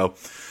let it go.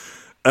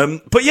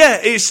 But yeah,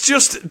 it's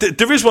just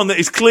there is one that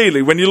is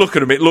clearly, when you look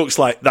at them, it looks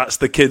like that's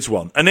the kids'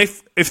 one. And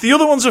if the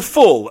other ones are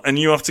full and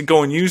you have to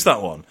go and use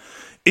that one,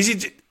 is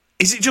it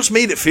just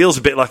me that feels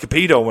a bit like a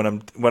pedo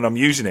when I'm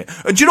using it?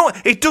 And do you know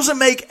what? It doesn't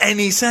make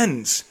any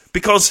sense,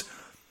 because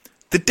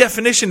the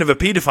definition of a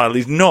paedophile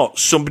is not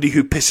somebody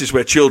who pisses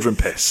where children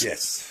piss.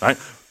 Yes. Right?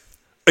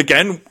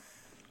 Again,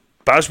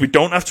 Baz, we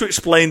don't have to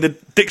explain the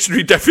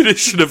dictionary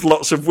definition of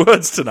lots of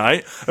words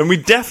tonight, and we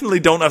definitely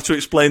don't have to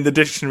explain the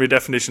dictionary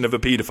definition of a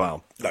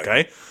paedophile. No.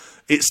 Okay?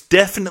 It's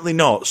definitely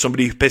not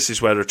somebody who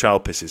pisses where a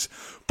child pisses.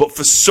 But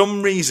for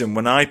some reason,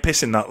 when I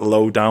piss in that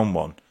low-down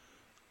one,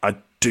 I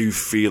do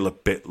feel a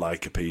bit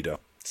like a pedo.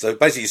 So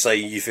basically you're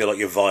saying you feel like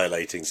you're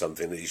violating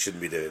something that you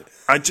shouldn't be doing.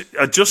 I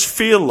just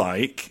feel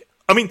like...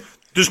 I mean,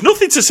 there's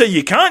nothing to say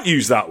you can't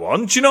use that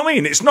one. Do you know what I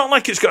mean? It's not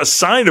like it's got a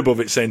sign above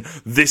it saying,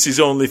 this is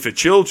only for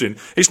children.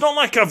 It's not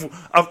like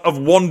I've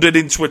wandered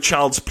into a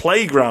child's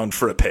playground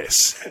for a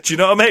piss. Do you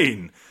know what I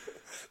mean?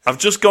 I've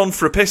just gone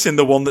for a piss in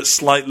the one that's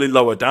slightly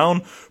lower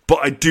down, but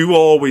I do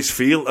always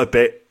feel a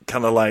bit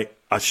kind of like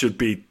I should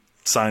be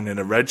signing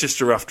a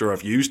register after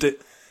I've used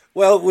it.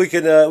 Well, we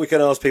can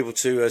ask people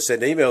to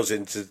send emails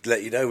in to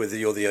let you know whether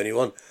you're the only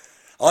one.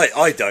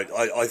 I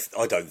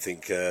don't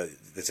think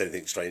there's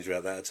anything strange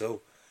about that at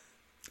all.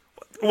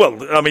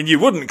 Well, I mean, you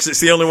wouldn't, because it's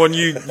the only one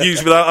you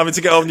use without having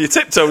to get on your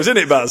tiptoes, isn't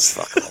it, Baz?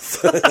 Fuck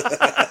off.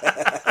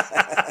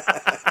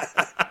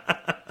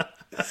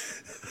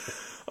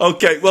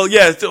 Okay, well,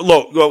 yeah,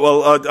 look,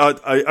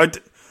 I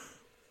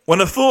when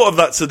I thought of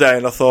that today,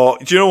 and I thought,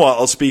 do you know what,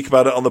 I'll speak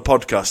about it on the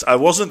podcast, I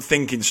wasn't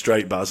thinking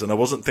straight, Baz, and I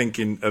wasn't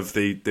thinking of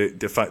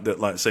the fact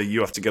that, like, say, you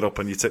have to get up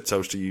on your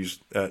tiptoes to use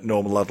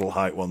normal adult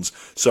height ones.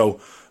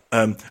 So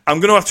I'm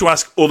going to have to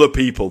ask other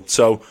people.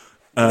 So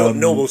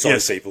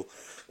normal-sized people.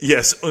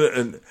 Yes,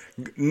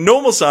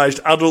 normal-sized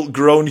adult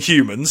grown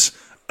humans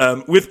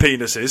with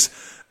penises.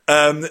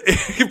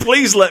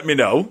 Please let me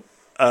know.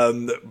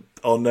 Send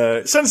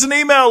us an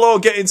email or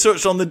get in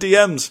touch on the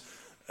DMs.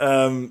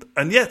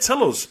 And yeah,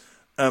 tell us.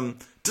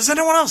 Does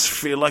anyone else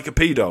feel like a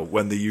pedo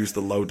when they use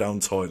the low-down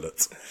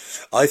toilet?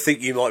 I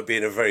think you might be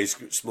in a very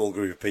small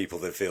group of people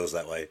that feels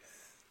that way.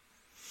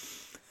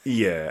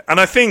 Yeah, and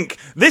I think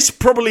this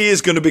probably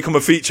is going to become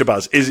a feature,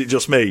 Baz. Is it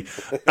just me?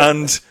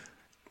 And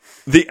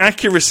the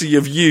accuracy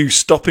of you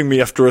stopping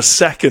me after a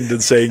second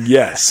and saying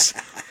yes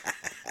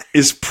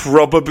is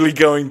probably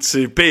going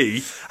to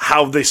be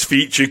how this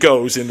feature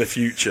goes in the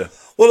future.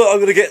 Well, I'm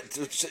going to get,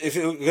 if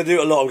we're going to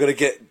do it a lot, I'm going to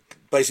get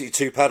basically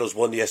two paddles,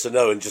 one yes or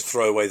no, and just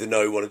throw away the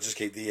no one and just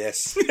keep the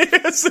yes.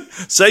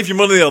 Save your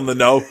money on the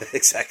no.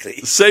 Exactly.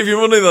 Save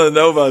your money on the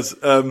no, Baz.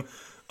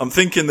 I'm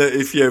thinking that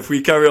if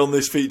we carry on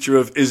this feature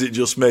of Is It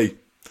Just Me?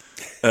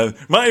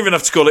 Might even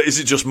have to call it Is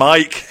It Just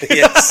Mike?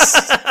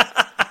 Yes.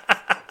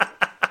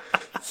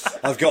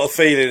 I've got a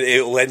feeling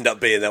it will end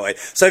up being that way.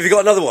 So have you got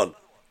another one?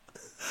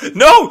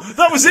 No,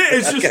 that was it.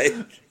 It's okay.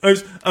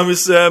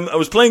 I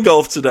was playing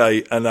golf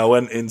today, and I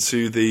went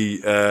into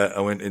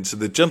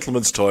the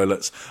gentleman's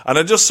toilets, and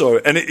I just saw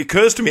it, and it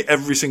occurs to me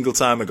every single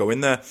time I go in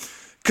there,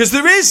 because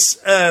there is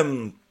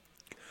a.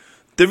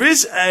 Do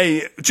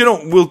you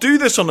know? We'll do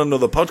this on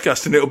another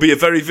podcast, and it'll be a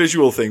very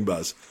visual thing,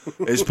 Baz.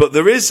 But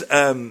there is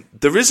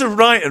a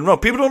right and wrong.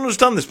 People don't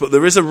understand this, but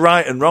there is a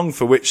right and wrong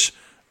for which,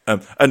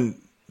 and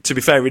to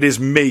be fair, it is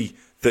me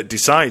that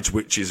decides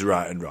which is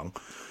right and wrong.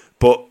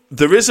 But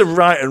there is a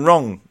right and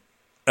wrong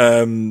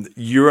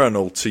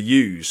urinal to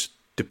use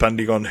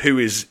depending on who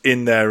is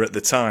in there at the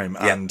time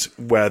and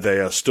where they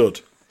are stood.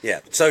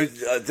 Yeah. So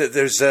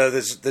there's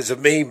a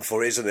meme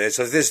for it, isn't there?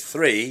 So there's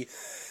three,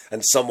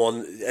 and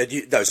someone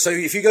So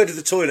if you go to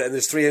the toilet and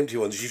there's three empty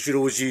ones, you should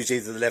always use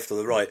either the left or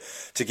the right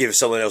to give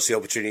someone else the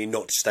opportunity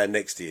not to stand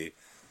next to you.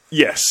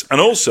 Yes,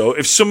 and also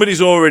if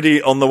somebody's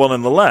already on the one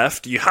on the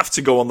left, you have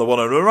to go on the one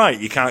on the right.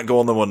 You can't go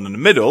on the one in the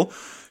middle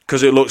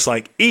because it looks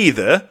like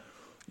either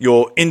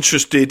you're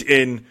interested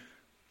in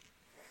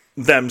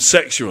them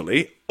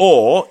sexually,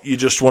 or you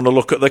just want to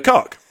look at the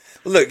cock.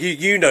 Look,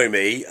 you know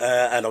me,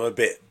 and I'm a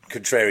bit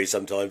contrary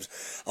sometimes.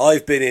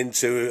 I've been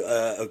into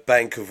a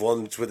bank of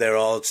ones where there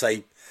are,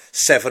 say,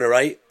 7 or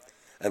 8,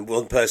 and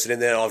one person in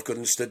there, I've gone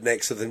and stood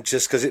next to them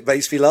just because it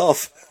makes me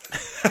laugh.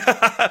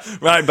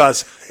 Right,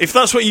 Baz, if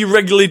that's what you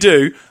regularly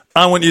do,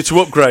 I want you to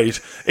upgrade.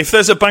 If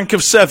there's a bank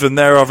of 7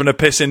 there having a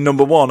piss in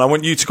number 1, I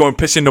want you to go and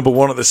piss in number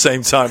 1 at the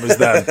same time as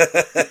them.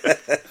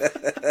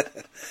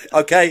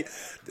 Okay,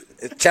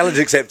 challenge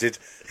accepted.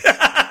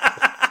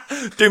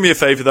 Do me a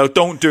favour, though.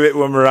 Don't do it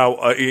when we're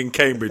out in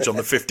Cambridge on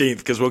the 15th,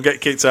 because we'll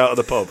get kicked out of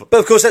the pub.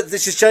 But, of course,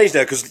 this has changed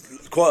now,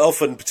 because quite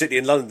often, particularly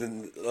in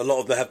London, a lot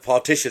of them have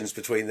partitions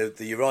between the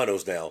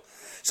urinals now.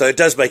 So it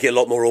does make it a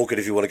lot more awkward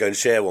if you want to go and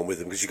share one with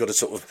them, because you've got to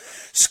sort of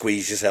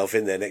squeeze yourself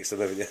in there next to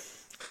them, haven't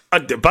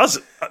you? Buzz,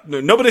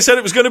 nobody said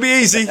it was going to be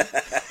easy.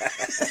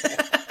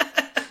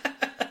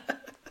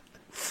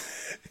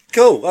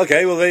 Cool.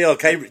 Okay. Well, there you are.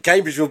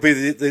 Cambridge will be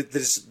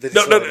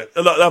the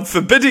No, I'm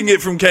forbidding it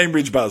from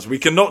Cambridge, Baz. We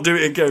cannot do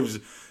it in Cambridge.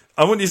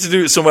 I want you to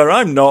do it somewhere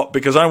I'm not,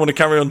 because I want to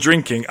carry on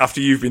drinking after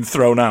you've been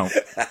thrown out.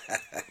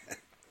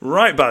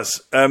 Right,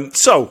 Baz.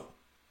 So,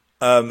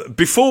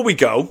 before we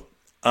go,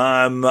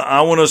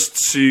 I want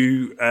us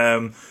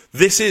to...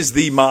 this is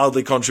the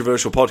mildly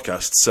controversial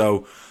podcast,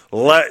 so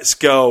let's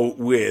go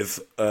with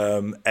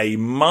a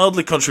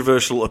mildly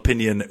controversial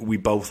opinion we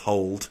both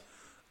hold,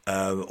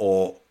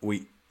 or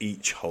we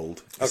each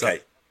hold. Okay.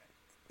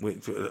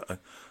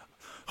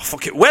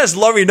 Fuck it. Where's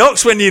Laurie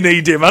Knox when you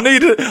need him? I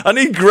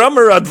need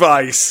grammar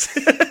advice.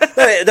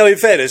 No, in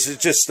fairness,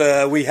 it's just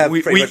we have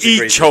we pretty much each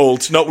agreed.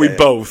 hold, not we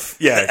both.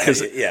 Yeah,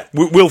 because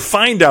we'll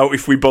find out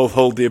if we both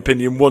hold the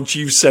opinion once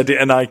you've said it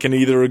and I can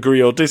either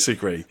agree or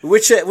disagree.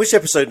 Which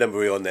episode number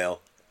are we on now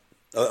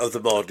of the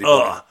Mildly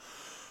Body?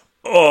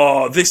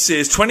 Oh, this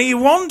is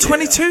 21,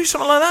 22,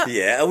 something like that?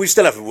 Yeah, and we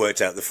still haven't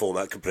worked out the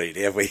format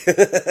completely, have we?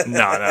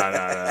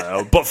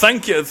 No. But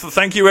thank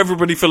you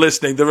everybody for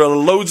listening. There are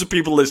loads of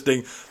people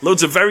listening,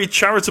 loads of very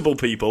charitable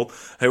people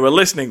who are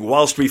listening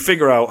whilst we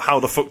figure out how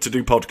the fuck to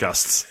do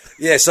podcasts.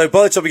 Yeah, so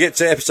by the time we get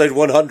to episode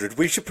 100,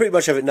 we should pretty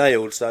much have it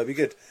nailed, so it'd be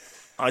good.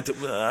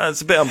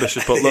 It's a bit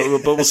ambitious, but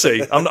we'll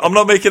see. I'm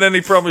not making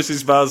any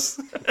promises, Baz.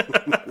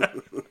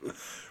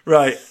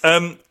 Right,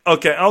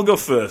 okay, I'll go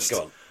first.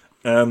 Go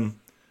on.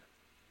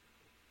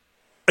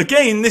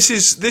 Again, this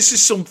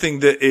is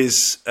something that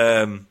is,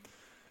 by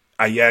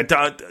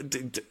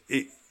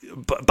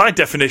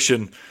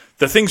definition,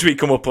 the things we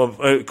come up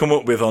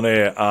with on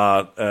here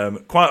are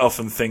quite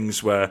often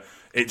things where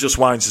it just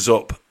winds us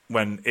up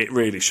when it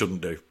really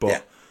shouldn't do.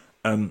 But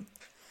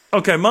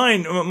okay,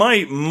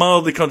 my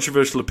mildly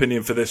controversial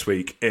opinion for this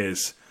week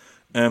is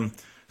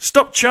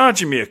stop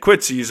charging me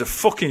 £1 to use a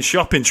fucking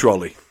shopping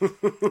trolley.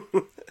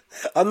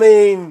 I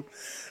mean,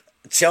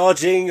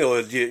 charging,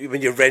 or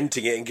when you're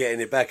renting it and getting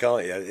it back,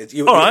 aren't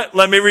you? All right,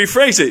 let me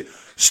rephrase it.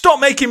 Stop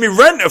making me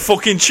rent a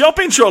fucking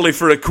shopping trolley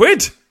for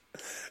 £1.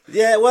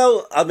 Yeah,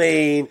 well, I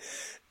mean,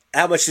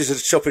 how much is a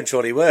shopping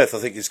trolley worth? I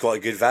think it's quite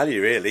a good value,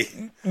 really.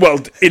 Well,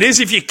 it is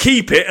if you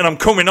keep it, and I'm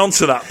coming on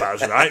to that,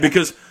 Baz, right?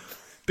 Because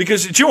do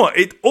you know what?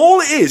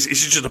 All it is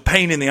just a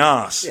pain in the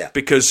arse. Yeah.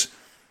 Because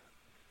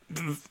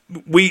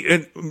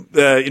we,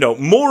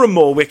 more and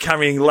more we're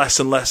carrying less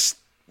and less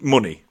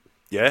money.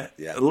 Yeah?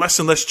 Less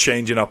and less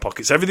change in our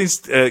pockets.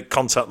 Everything's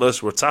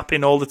contactless. We're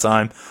tapping all the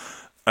time.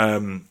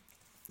 We're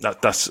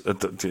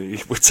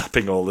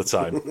tapping all the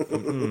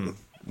time.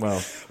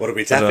 Well, what are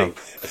we tapping?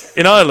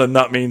 In Ireland,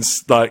 that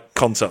means like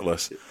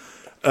contactless.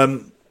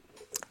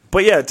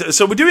 But yeah,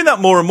 so we're doing that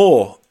more and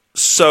more.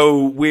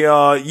 So we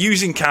are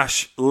using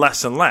cash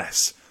less and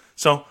less.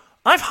 So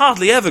I've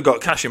hardly ever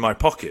got cash in my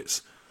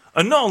pockets.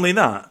 And not only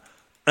that,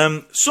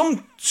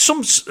 some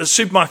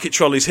supermarket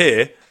trolleys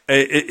here,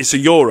 it's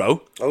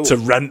 €1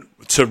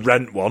 to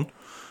rent one.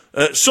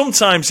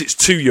 Sometimes it's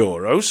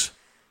 €2.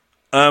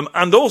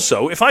 And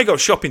also, if I go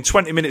shopping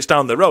 20 minutes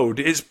down the road,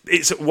 it's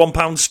at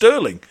 £1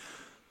 sterling.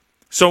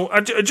 So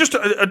I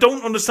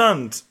don't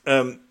understand.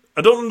 I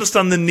don't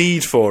understand the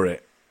need for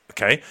it.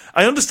 Okay,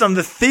 I understand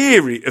the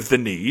theory of the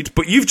need,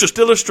 but you've just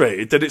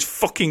illustrated that it's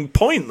fucking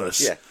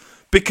pointless. Yeah.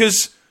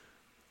 Because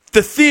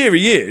the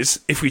theory is,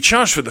 if we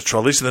charge for the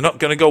trolleys, they're not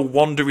going to go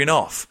wandering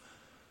off.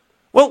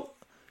 Well,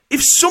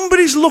 if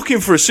somebody's looking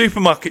for a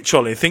supermarket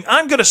trolley and think,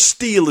 I'm going to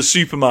steal a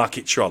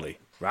supermarket trolley,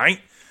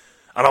 right?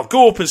 And I'll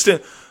go up and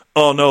steal.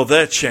 Oh no,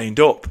 they're chained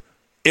up.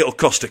 It'll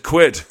cost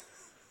 £1.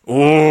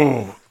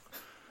 Oh.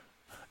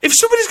 If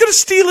somebody's going to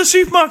steal a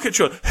supermarket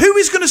trolley, who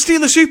is going to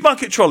steal a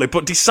supermarket trolley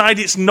but decide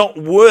it's not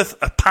worth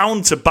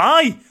 £1 to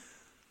buy?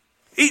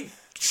 It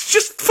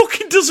just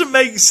fucking doesn't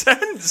make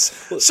sense.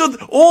 So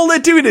all they're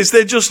doing is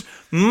they're just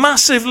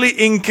massively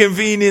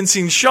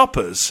inconveniencing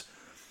shoppers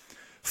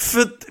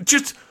for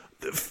just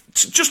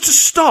to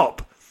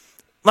stop,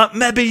 like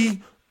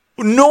maybe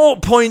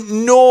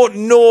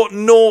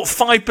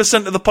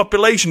 0.0005% of the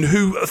population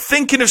who are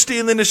thinking of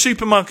stealing a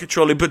supermarket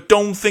trolley but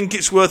don't think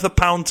it's worth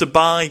 £1 to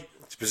buy.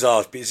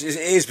 Bizarre. It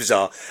is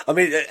bizarre. I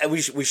mean,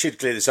 we should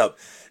clear this up.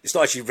 It's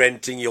not actually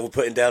renting. You're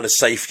putting down a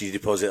safety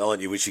deposit,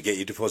 aren't you? Which you get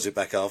your deposit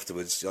back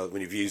afterwards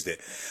when you've used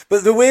it.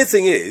 But the weird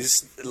thing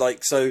is,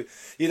 like, so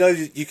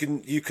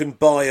you can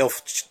buy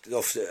off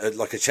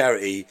like a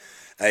charity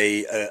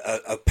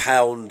a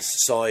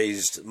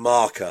pound-sized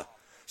marker.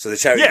 So the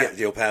charity gets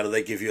your pound and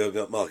they give you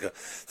a marker.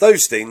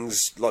 Those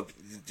things, like,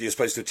 you're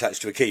supposed to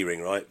attach to a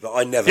keyring, right? But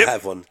I never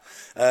have one.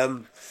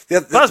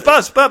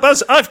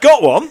 Buzz, I've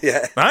got one.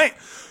 Yeah. Right.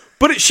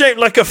 But it's shaped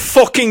like a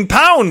fucking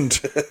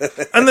pound.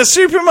 And the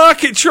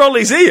supermarket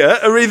trolleys here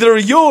are either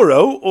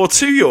 €1 or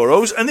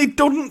 €2, and they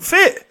don't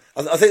fit.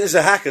 I think there's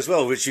a hack as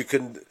well, which you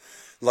can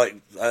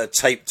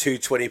tape two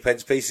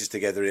 20p pieces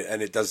together,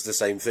 and it does the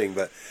same thing.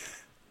 But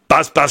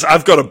Baz,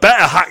 I've got a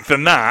better hack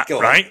than that,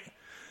 right?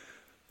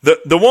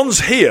 The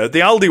ones here,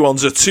 the Aldi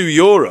ones, are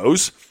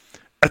 €2.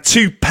 A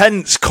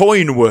 2p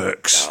coin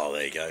works. Oh,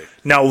 there you go.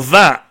 Now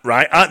that,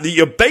 right,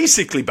 you're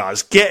basically,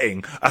 Baz,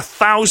 getting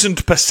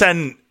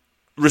 1,000%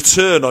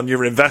 return on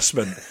your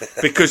investment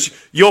because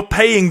you're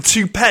paying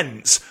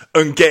 2p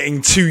and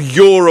getting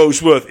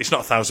 €2 worth. It's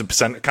not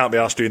 1,000%. I can't be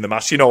asked doing the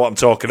maths. You know what I'm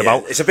talking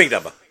about. It's a big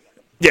number.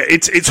 Yeah,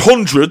 it's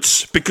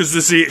hundreds because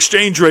there's the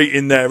exchange rate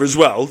in there as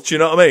well. Do you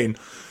know what I mean?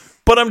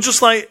 But I'm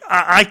just like,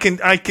 I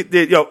can,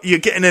 you're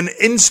getting an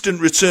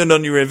instant return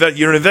on your investment.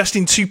 You're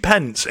investing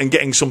 2p and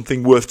getting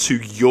something worth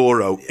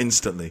 €2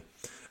 instantly.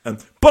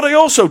 But I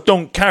also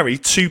don't carry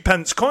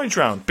 2p coins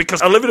around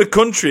because I live in a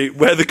country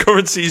where the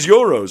currency is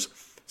euros.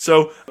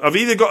 So I've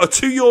either got a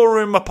 €2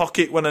 in my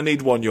pocket when I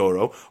need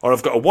 €1, or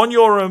I've got a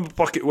 €1 in my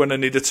pocket when I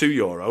need a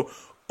 €2,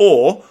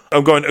 or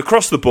I'm going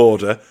across the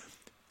border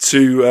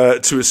to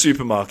a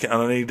supermarket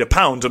and I need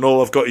 £1 and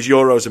all I've got is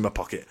euros in my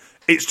pocket.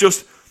 It's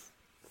just,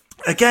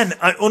 again,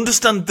 I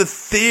understand the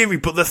theory,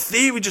 but the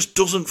theory just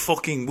doesn't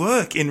fucking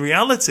work in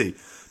reality.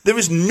 There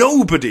is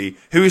nobody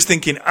who is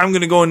thinking, I'm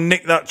going to go and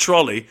nick that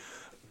trolley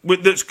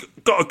that's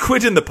got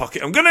 £1 in the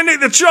pocket. I'm going to nick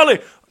the trolley.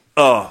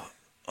 Oh,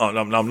 no,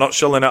 I'm not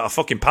shelling out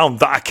 £1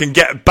 that I can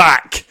get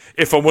back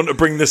if I want to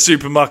bring the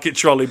supermarket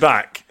trolley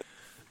back.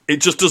 It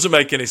just doesn't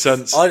make any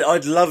sense.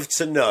 I'd love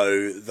to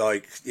know,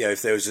 like, you know,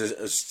 if there was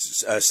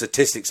a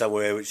statistic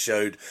somewhere which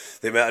showed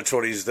the amount of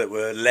trolleys that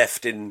were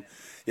left in,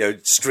 you know,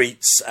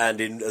 streets and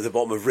at the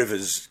bottom of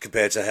rivers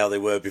compared to how they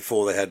were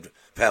before they had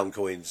pound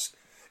coins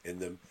in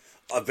them.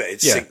 I bet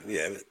it's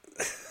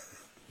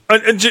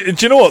And do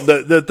you know what?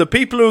 The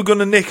people who are going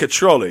to nick a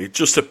trolley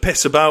just to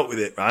piss about with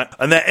it, right?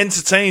 And they're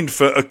entertained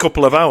for a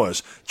couple of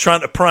hours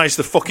trying to prize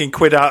the fucking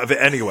quid out of it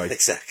anyway.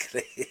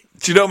 Exactly.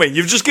 Do you know what I mean?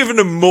 You've just given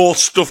them more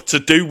stuff to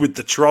do with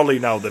the trolley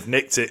now they've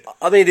nicked it.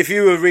 I mean, if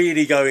you were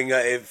really going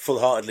at it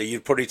full-heartedly,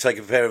 you'd probably take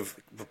a pair of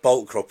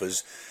bolt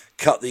croppers,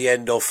 cut the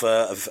end off,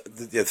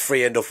 the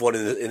free end off one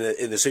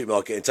in the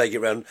supermarket and take it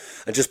around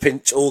and just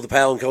pinch all the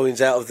pound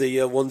coins out of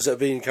the ones that are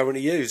being currently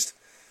used.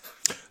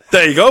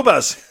 There you go,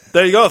 Baz.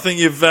 There you go. I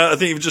think you've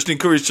just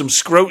encouraged some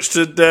scroats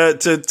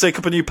to take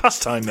up a new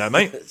pastime there,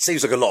 mate. It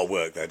seems like a lot of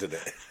work, though,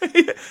 doesn't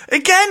it?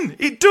 Again,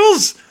 it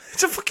does.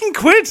 It's a fucking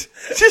quid.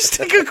 Just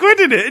stick £1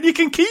 in it and you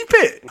can keep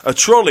it. A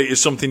trolley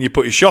is something you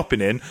put your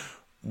shopping in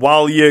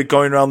while you're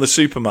going around the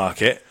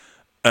supermarket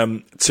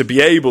to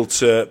be able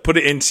to put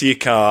it into your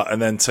car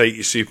and then take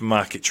your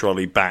supermarket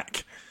trolley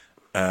back.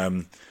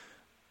 Do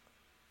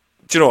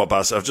you know what,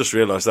 Baz? I've just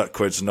realised that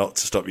quid's not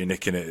to stop you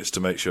nicking it. It's to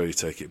make sure you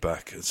take it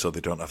back so they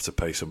don't have to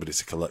pay somebody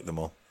to collect them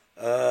all.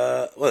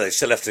 Well, they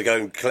still have to go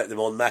and collect them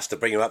en masse to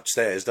bring them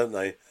upstairs, don't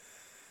they?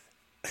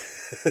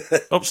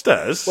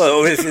 Upstairs?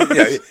 Well,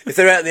 if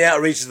they're out in the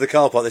outer reaches of the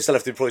car park, they still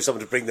have to employ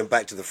someone to bring them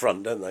back to the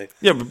front, don't they?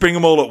 Yeah, but bring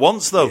them all at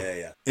once, though.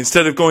 Yeah.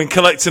 Instead of going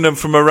collecting them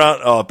from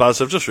around... Oh,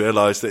 Baz, I've just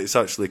realised that it's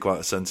actually quite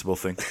a sensible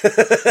thing.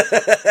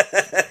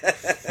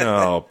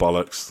 Oh,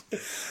 bollocks.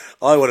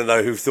 I want to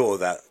know who thought of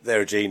that.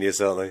 They're a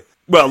genius, aren't they?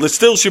 Well, there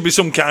still should be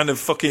some kind of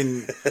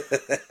fucking...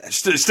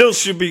 still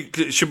should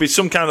be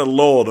some kind of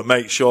law that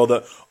makes sure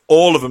that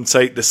all of them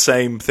take the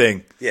same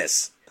thing.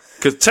 Yes.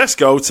 Because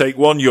Tesco take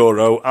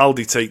 €1,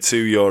 Aldi take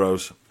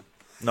 €2.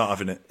 Not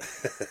having it.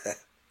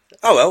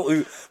 Oh well,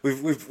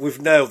 we've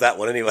nailed that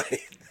one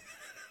anyway.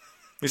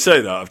 You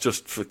say that, I've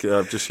just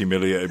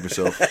humiliated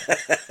myself.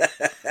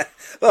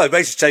 Well, it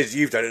makes a change that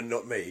you've done it and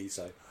not me.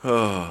 So.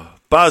 Oh.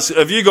 Baz,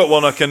 have you got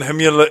one I can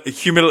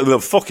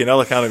humiliate? Fucking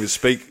hell, I can't even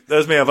speak.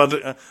 There's me. I've had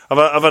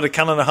a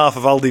can and a half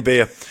of Aldi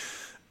beer.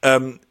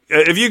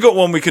 Have you got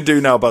one we could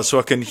do now, Baz, so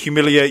I can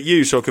humiliate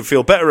you, so I can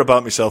feel better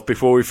about myself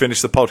before we finish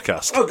the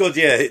podcast? Oh, God,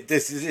 yeah.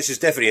 This is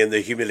definitely in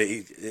the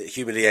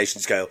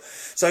humiliation scale.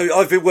 So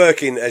I've been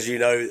working, as you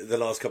know, the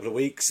last couple of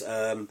weeks,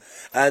 and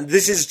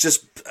this is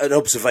just an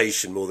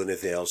observation more than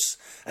anything else.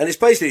 And it's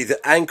basically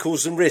that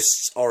ankles and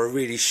wrists are a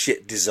really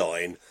shit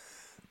design.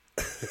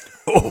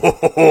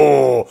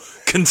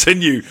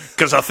 Continue,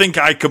 because I think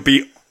I could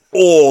be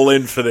all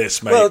in for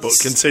this, mate, but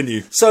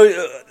continue. So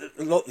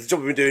the job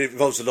we've been doing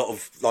involves a lot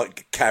of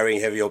like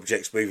carrying heavy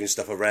objects, moving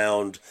stuff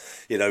around,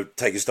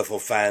 taking stuff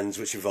off fans,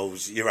 which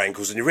involves your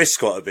ankles and your wrists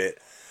quite a bit.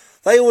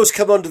 They always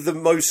come under the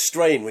most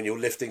strain when you're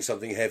lifting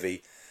something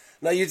heavy.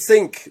 Now, you'd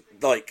think,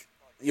 like,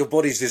 your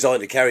body's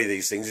designed to carry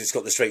these things, it's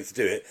got the strength to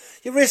do it.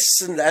 Your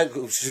wrists and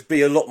ankles should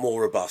be a lot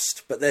more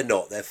robust, but they're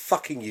not. They're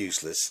fucking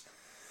useless.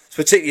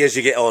 Particularly as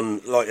you get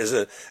on, like, as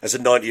a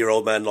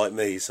 90-year-old man like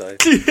me, so...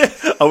 Yeah,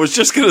 I was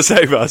just going to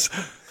say, Baz,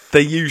 they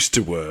used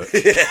to work.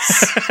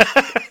 Yes.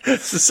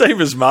 It's the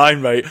same as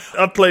mine, mate.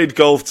 I played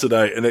golf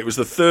today, and it was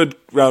the third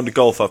round of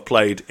golf I've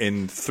played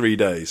in 3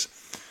 days.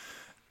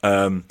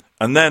 And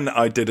then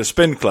I did a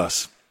spin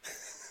class,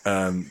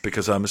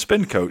 because I'm a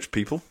spin coach,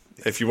 people.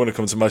 If you want to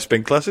come to my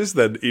spin classes,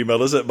 then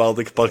email us at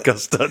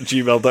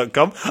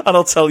maldicpodcast@gmail.com, and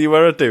I'll tell you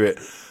where I do it.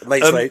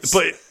 Mates.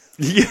 But,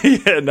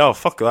 yeah, no,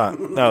 fuck that.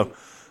 No.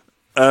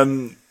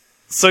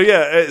 So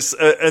yeah, it's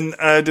and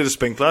I did a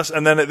spin class,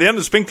 and then at the end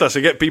of the spin class, I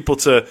get people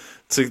to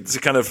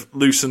kind of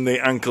loosen the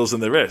ankles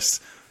and the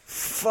wrists.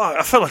 Fuck,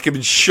 I felt like I'd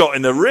been shot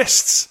in the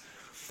wrists.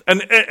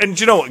 And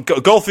you know what?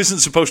 Golf isn't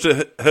supposed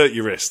to hurt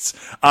your wrists.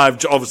 I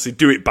obviously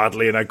do it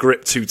badly, and I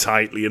grip too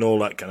tightly, and all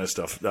that kind of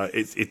stuff.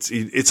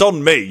 It's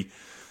on me.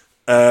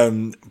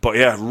 But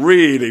yeah,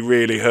 really,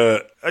 really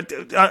hurt.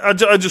 I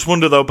just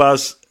wonder though,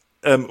 Baz,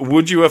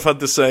 would you have had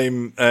the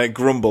same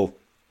grumble?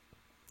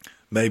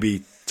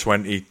 Maybe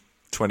 20,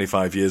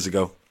 25 years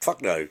ago.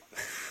 Fuck no.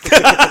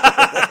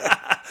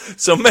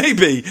 So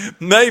maybe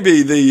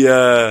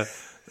the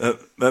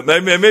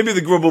maybe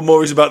the grumble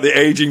more is about the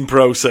aging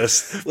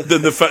process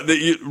than the fact that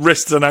your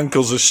wrists and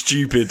ankles are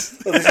stupid.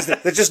 Well,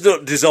 they're just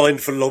not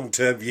designed for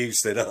long-term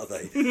use, then, are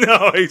they?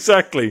 No,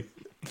 exactly.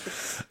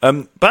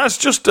 Baz,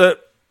 just off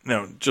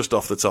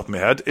the top of my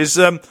head, is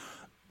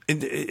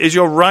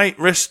your right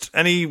wrist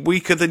any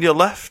weaker than your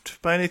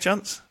left by any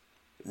chance?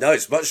 No,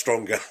 it's much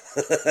stronger.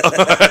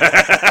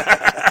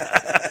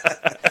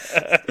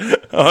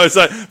 Oh, it's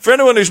like, for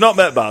anyone who's not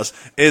met Baz,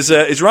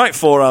 his right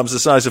forearm's the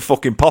size of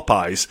fucking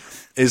Popeyes.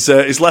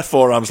 His left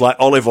forearm's like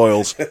olive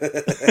oils.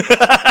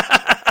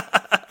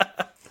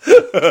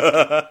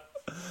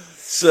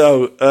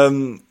 So,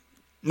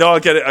 no, I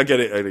get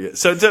it.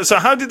 So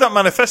how did that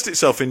manifest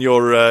itself in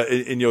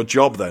your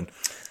job then?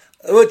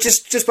 Well,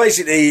 just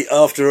basically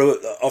after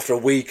a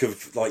week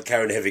of like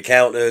carrying heavy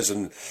counters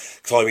and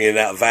climbing in and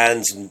out of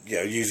vans and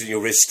using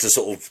your wrists to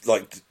sort of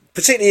like,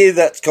 particularly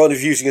that kind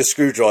of using a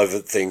screwdriver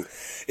thing,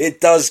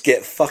 it does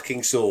get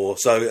fucking sore.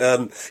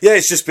 So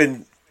it's just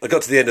been. I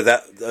got to the end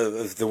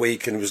of the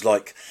week and it was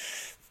like,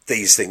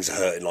 these things are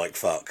hurting like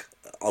fuck.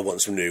 I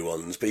want some new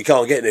ones, but you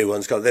can't get new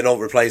ones. They're not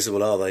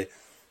replaceable, are they?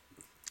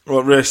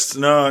 What wrists?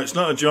 No, it's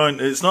not a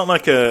joint. It's not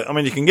like a. I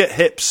mean, you can get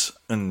hips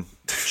and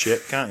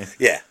shit, can't you?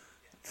 Yeah.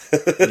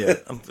 Yeah.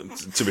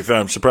 To be fair,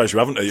 I'm surprised you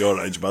haven't at your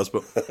age, Baz.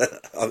 But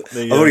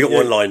I've already got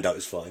one lined up.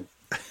 It's fine.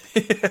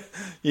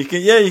 You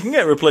can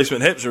get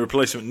replacement hips and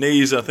replacement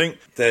knees. I think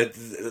they're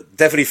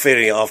definitely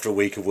feeling it after a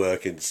week of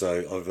working. So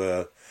I'm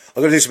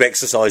going to do some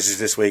exercises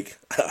this week.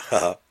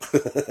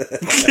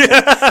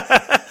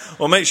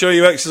 Well, make sure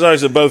you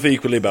exercise them both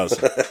equally, Baz.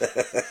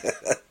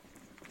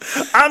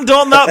 And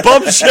on that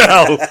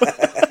bombshell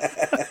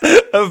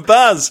of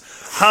Baz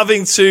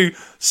having to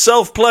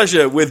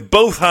self-pleasure with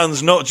both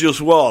hands, not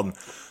just one,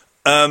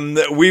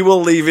 we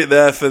will leave it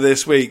there for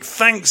this week.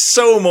 Thanks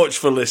so much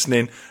for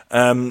listening.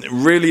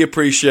 Really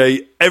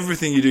appreciate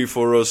everything you do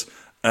for us.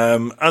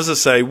 As I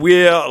say,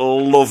 we are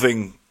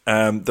loving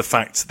the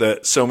fact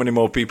that so many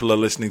more people are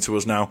listening to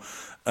us now.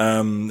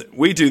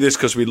 We do this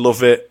because we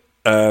love it.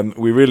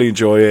 We really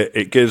enjoy it.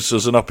 It gives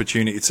us an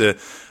opportunity to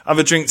have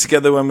a drink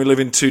together when we live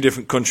in two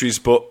different countries.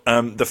 But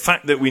the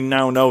fact that we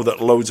now know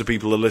that loads of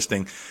people are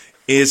listening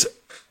is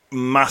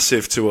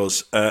massive to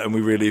us, and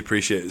we really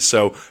appreciate it.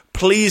 So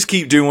please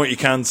keep doing what you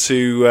can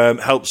to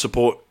help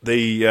support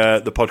the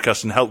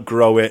podcast and help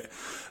grow it.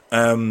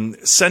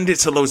 Send it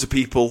to loads of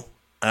people.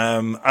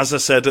 As I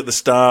said at the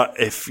start,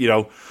 if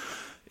you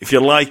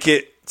like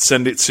it,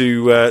 send it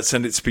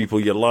to people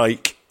you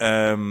like.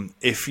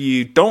 If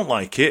you don't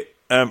like it,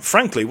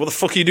 frankly, what the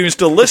fuck are you doing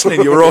still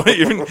listening?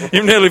 You've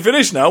nearly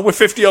finished now. We're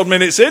 50-odd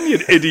minutes in, you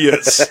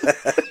idiots.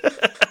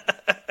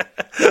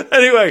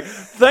 Anyway,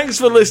 thanks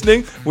for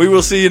listening. We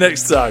will see you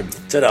next time.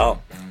 Ta-da.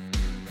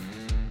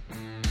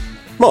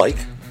 Mike?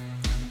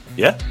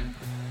 Yeah? Do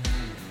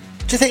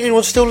you think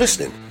anyone's still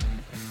listening?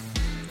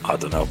 I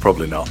don't know,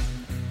 probably not.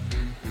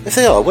 If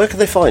they are, where can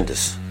they find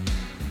us?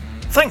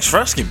 Thanks for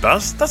asking,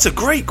 Baz. That's a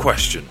great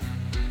question.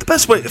 The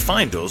best way to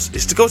find us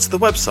is to go to the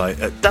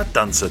website at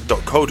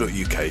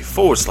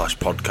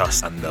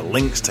daddancer.co.uk/podcast, and the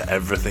links to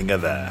everything are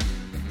there.